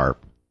F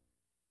sharp,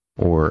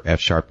 or F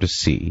sharp to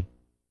C,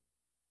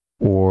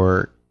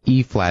 or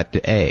E flat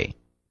to A.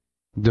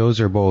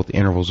 Those are both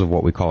intervals of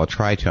what we call a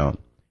tritone.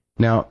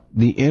 Now,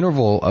 the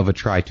interval of a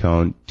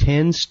tritone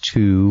tends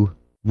to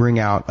bring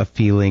out a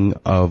feeling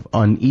of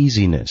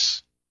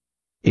uneasiness.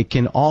 It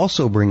can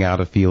also bring out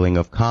a feeling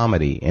of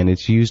comedy, and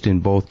it's used in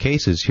both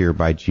cases here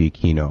by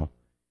Giacchino.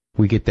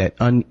 We get that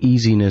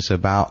uneasiness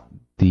about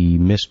the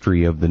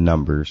mystery of the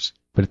numbers,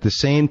 but at the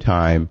same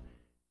time,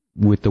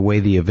 with the way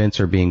the events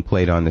are being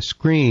played on the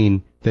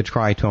screen, the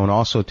tritone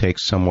also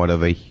takes somewhat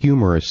of a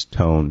humorous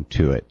tone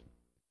to it.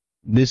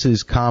 This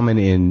is common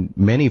in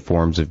many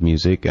forms of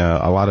music.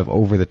 A lot of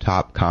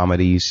over-the-top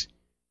comedies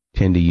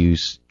tend to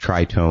use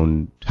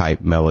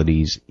tritone-type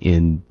melodies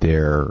in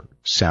their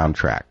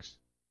soundtracks.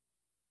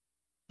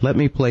 Let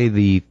me play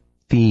the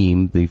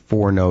theme, the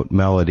 4-note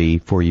melody,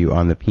 for you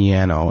on the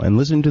piano, and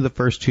listen to the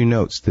first 2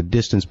 notes, the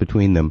distance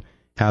between them,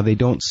 how they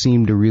don't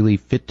seem to really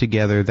fit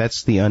together.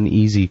 That's the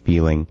uneasy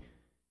feeling.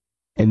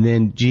 And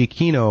then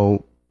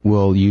Giacchino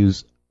will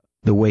use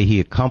the way he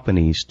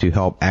accompanies to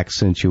help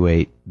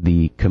accentuate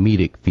the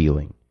comedic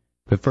feeling.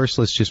 But first,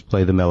 let's just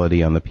play the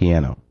melody on the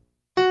piano.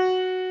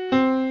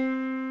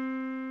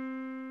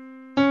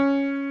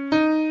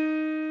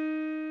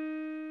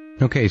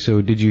 Okay,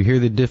 so did you hear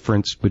the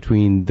difference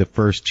between the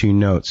first 2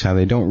 notes, how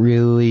they don't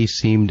really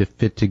seem to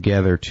fit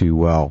together too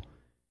well?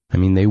 I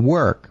mean, they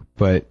work,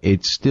 but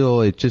it's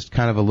just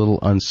kind of a little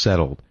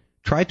unsettled.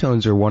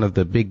 Tritones are one of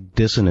the big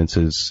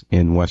dissonances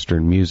in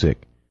Western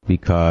music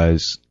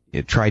because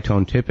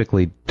tritone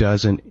typically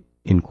doesn't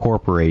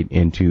incorporate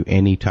into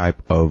any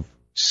type of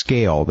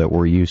scale that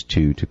we're used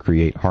to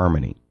create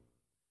harmony.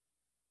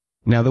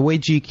 Now, the way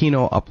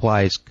Giacchino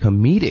applies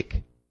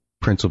comedic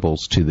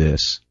principles to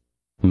this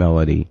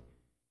melody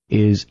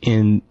is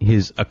in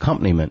his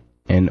accompaniment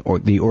or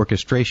the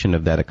orchestration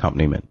of that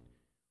accompaniment.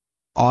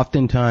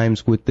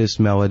 Oftentimes with this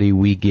melody,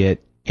 we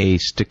get a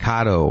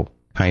staccato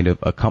kind of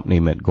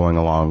accompaniment going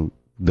along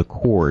the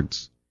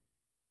chords,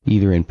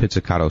 either in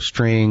pizzicato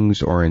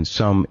strings or in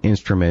some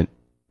instrument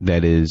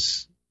that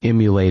is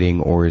emulating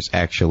or is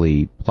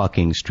actually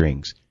plucking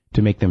strings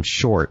to make them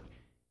short,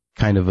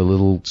 kind of a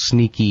little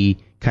sneaky,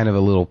 kind of a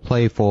little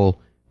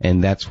playful,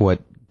 and that's what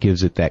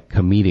gives it that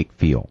comedic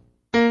feel.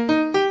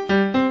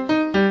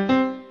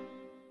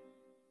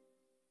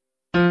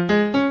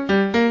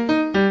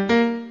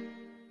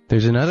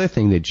 There's another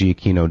thing that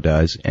Giacchino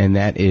does, and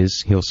that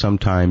is he'll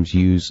sometimes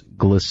use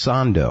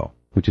glissando,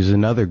 which is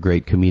another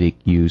great comedic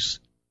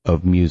use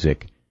of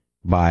music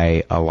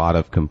by a lot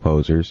of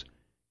composers.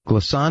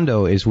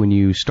 Glissando is when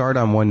you start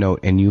on one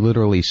note and you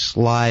literally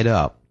slide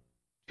up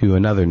to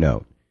another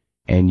note,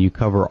 and you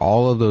cover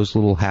all of those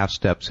little half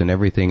steps and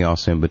everything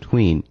else in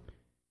between.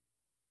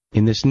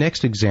 In this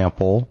next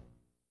example,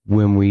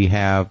 when we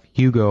have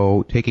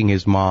Hugo taking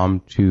his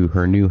mom to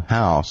her new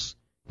house,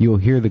 you'll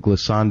hear the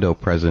glissando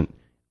present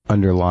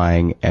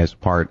underlying as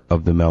part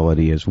of the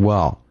melody as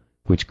well,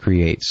 which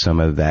creates some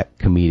of that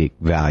comedic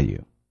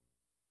value.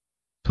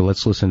 So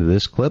let's listen to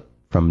this clip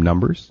from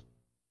Numbers.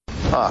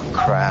 Oh,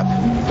 crap.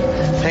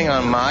 Hang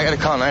on, Ma. I gotta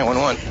call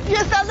 911.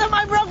 You tell them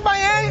I broke my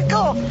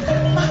Michael!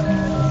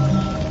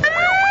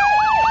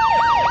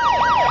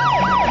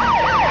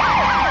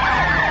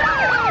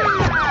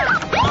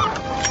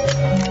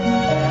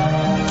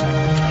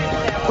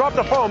 Drop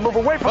the phone. Move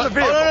away from the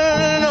vehicle.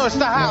 No, it's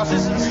the house.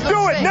 This is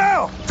Do it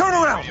now! Turn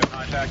around!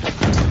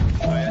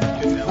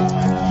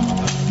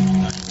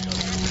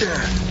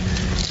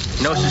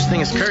 No such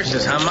thing as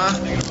curses, huh, Ma?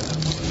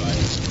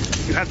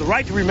 You have the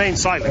right to remain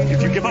silent.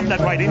 If you give up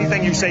that right,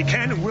 anything you say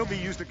can and will be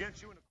used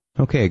against you.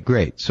 Okay,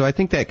 great. So I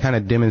think that kind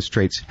of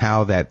demonstrates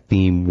how that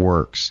theme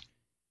works.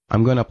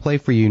 I'm going to play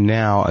for you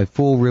now a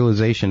full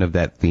realization of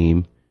that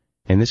theme,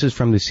 and this is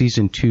from the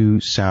Season 2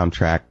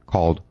 soundtrack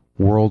called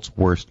World's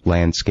Worst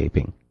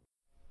Landscaping.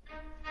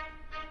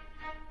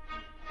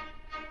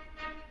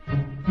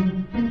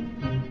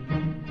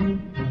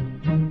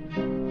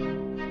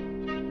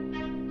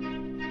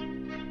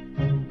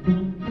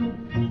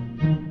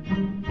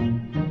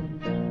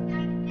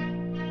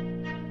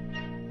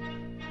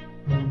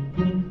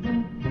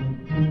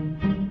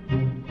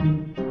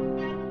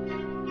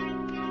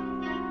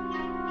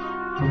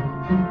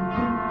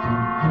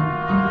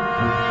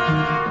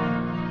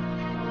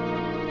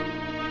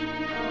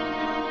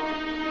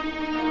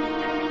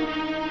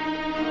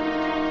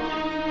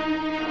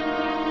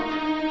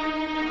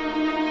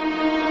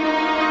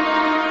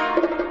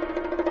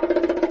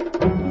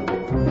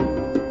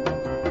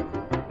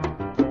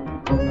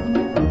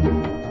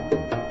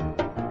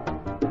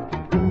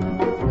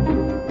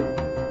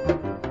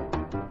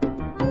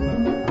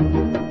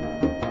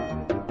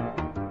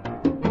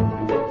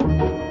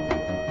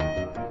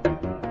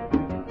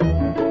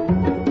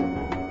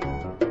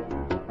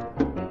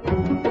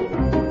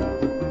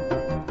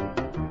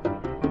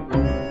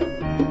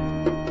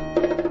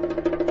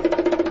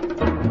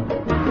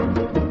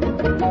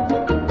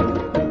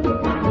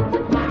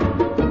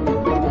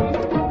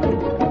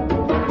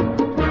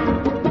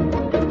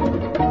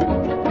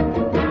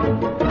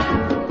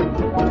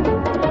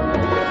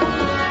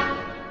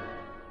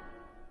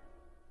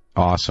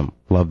 Awesome.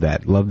 Love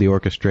that. Love the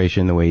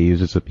orchestration, the way he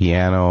uses the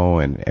piano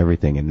and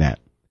everything in that.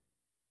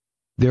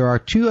 There are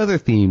two other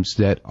themes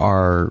that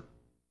are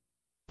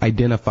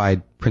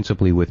identified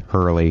principally with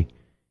Hurley,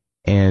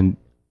 and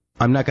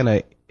I'm not going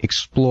to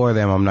explore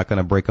them. I'm not going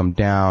to break them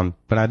down,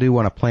 but I do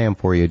want to play them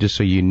for you just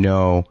so you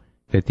know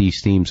that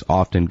these themes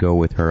often go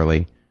with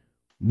Hurley.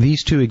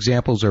 These two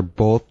examples are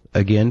both,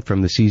 again,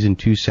 from the Season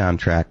 2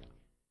 soundtrack.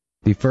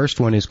 The first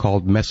one is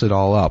called Mess It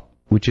All Up,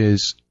 which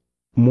is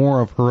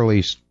more of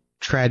Hurley's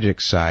tragic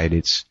side.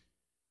 It's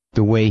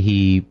the way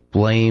he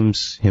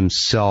blames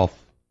himself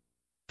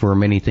for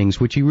many things,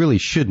 which he really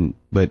shouldn't,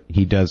 but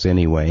he does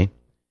anyway.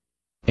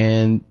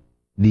 And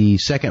the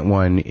second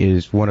one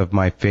is one of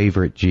my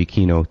favorite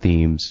Giacchino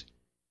themes.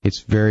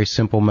 It's very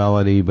simple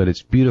melody, but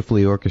it's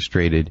beautifully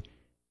orchestrated,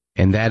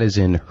 and that is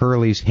in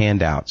Hurley's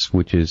Handouts,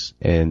 which is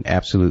an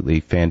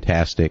absolutely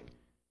fantastic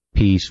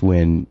piece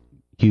when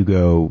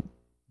Hugo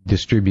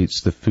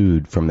distributes the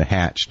food from the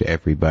hatch to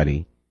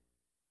everybody.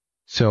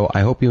 So I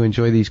hope you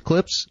enjoy these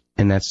clips,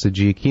 and that's the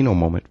Giacchino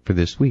moment for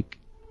this week.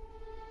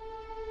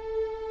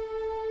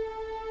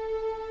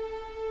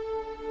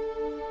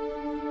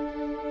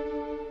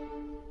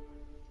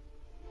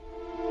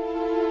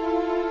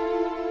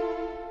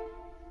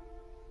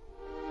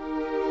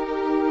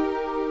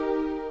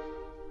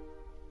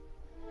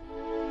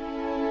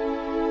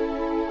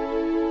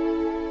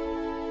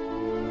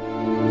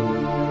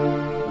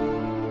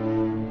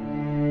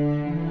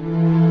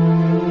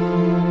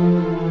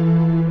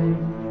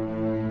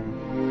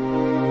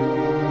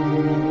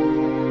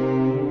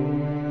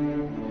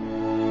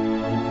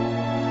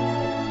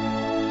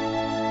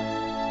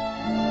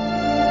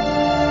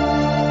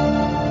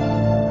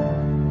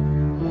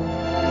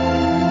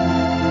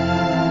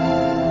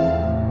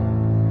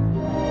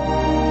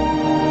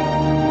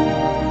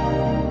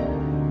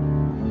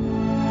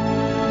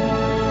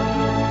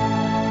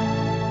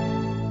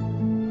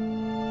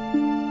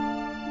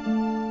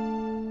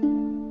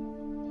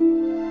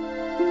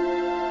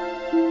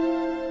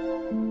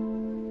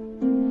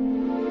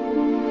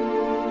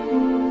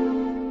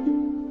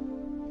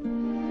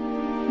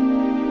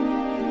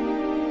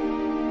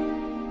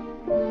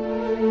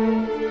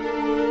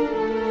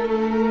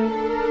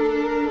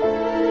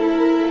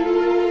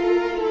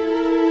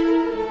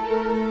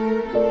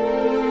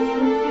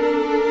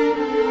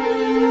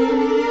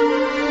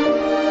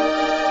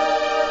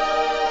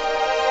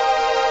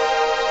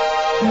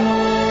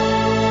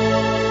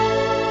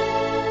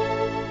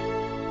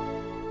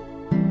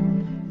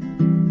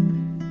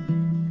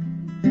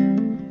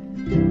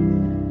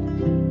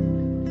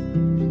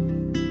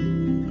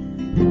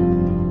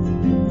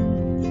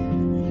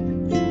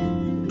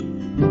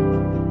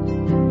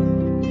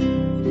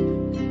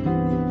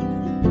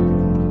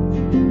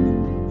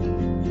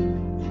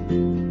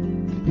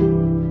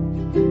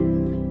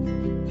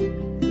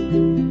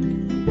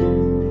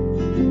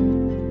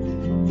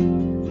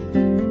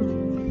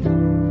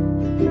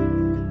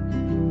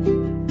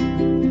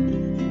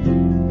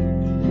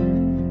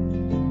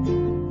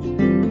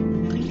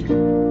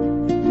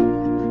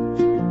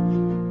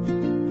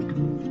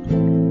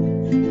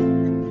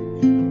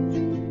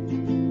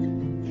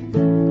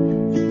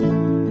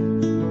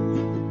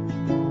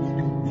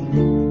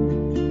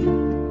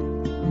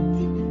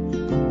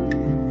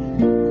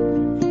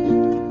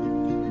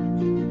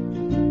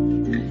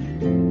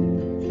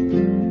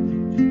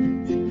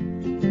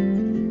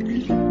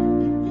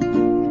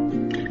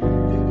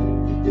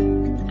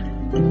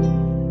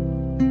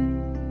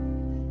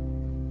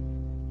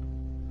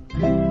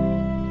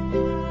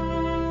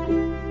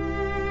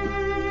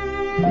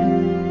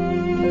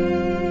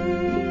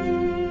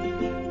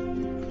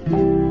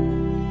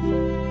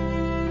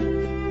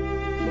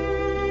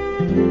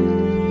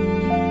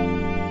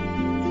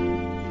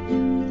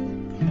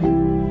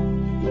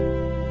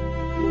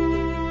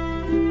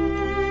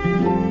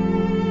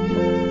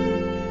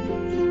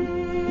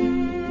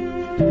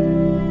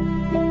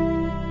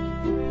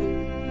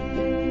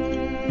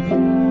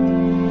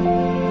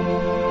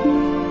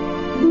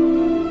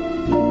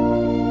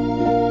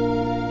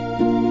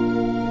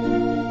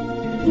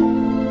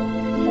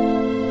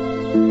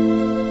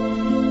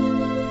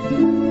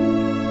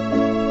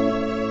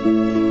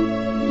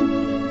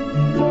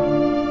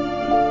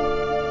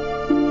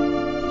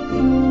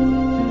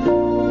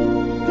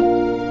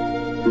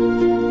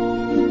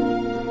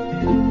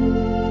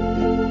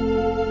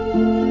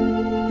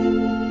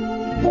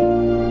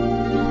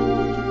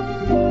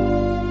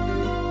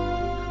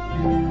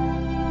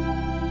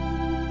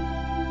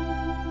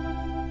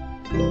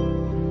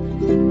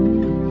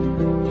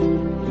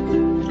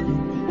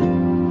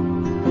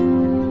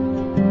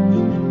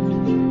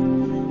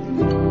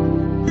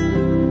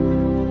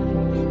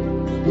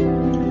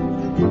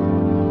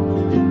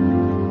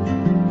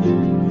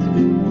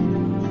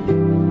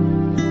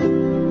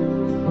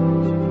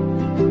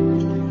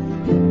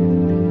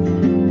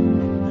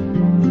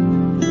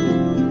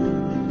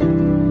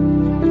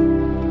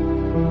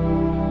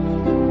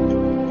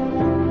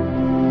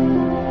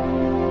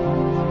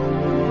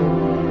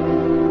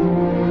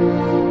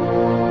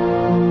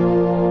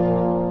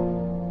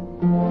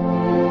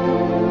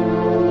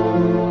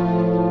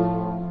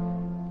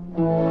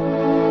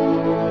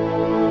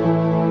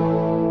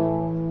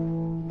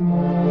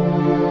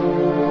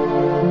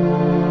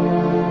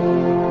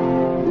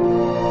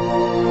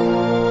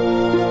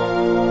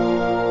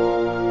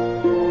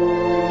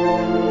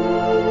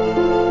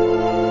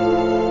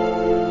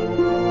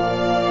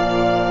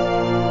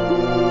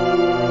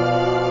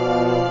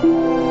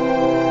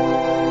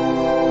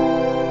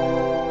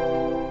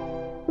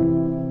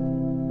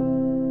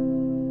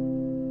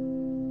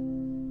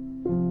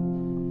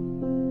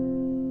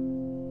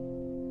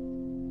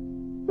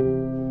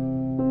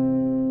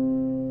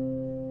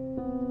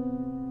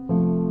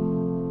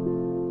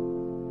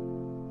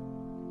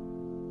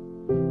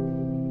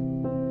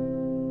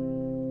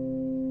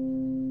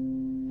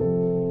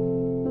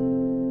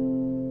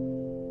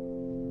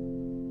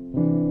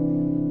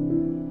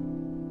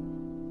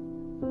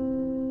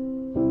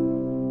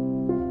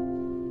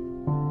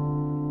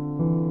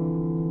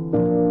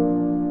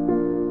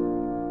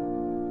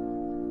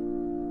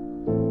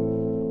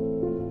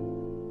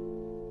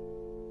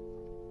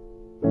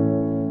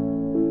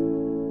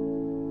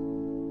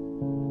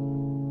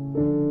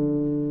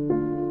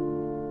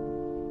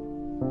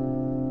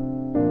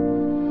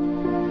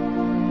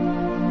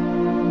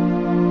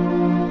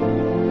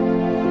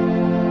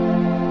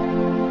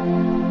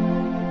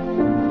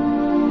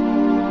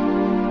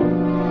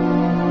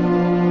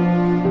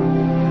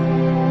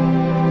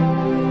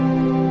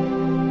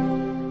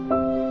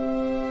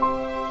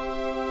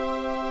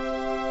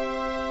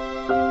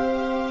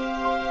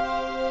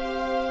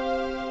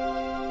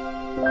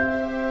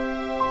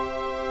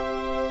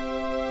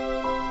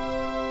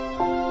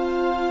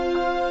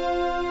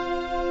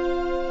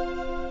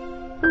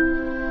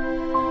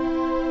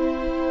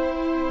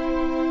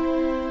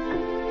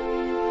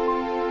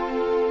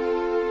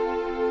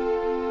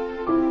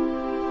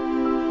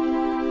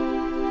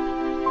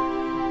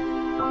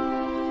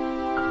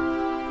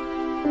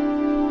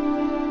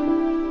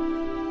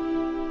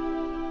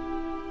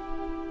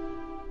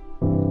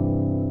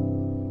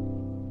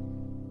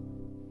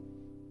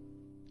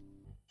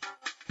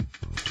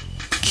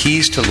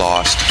 Keys to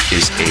Lost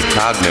is a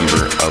proud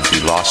member of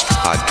the Lost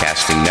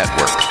Podcasting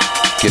Network.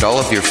 Get all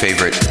of your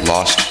favorite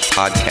Lost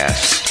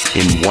podcasts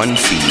in one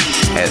feed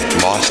at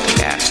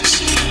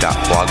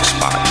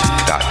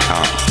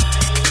lostcasts.blogspot.com.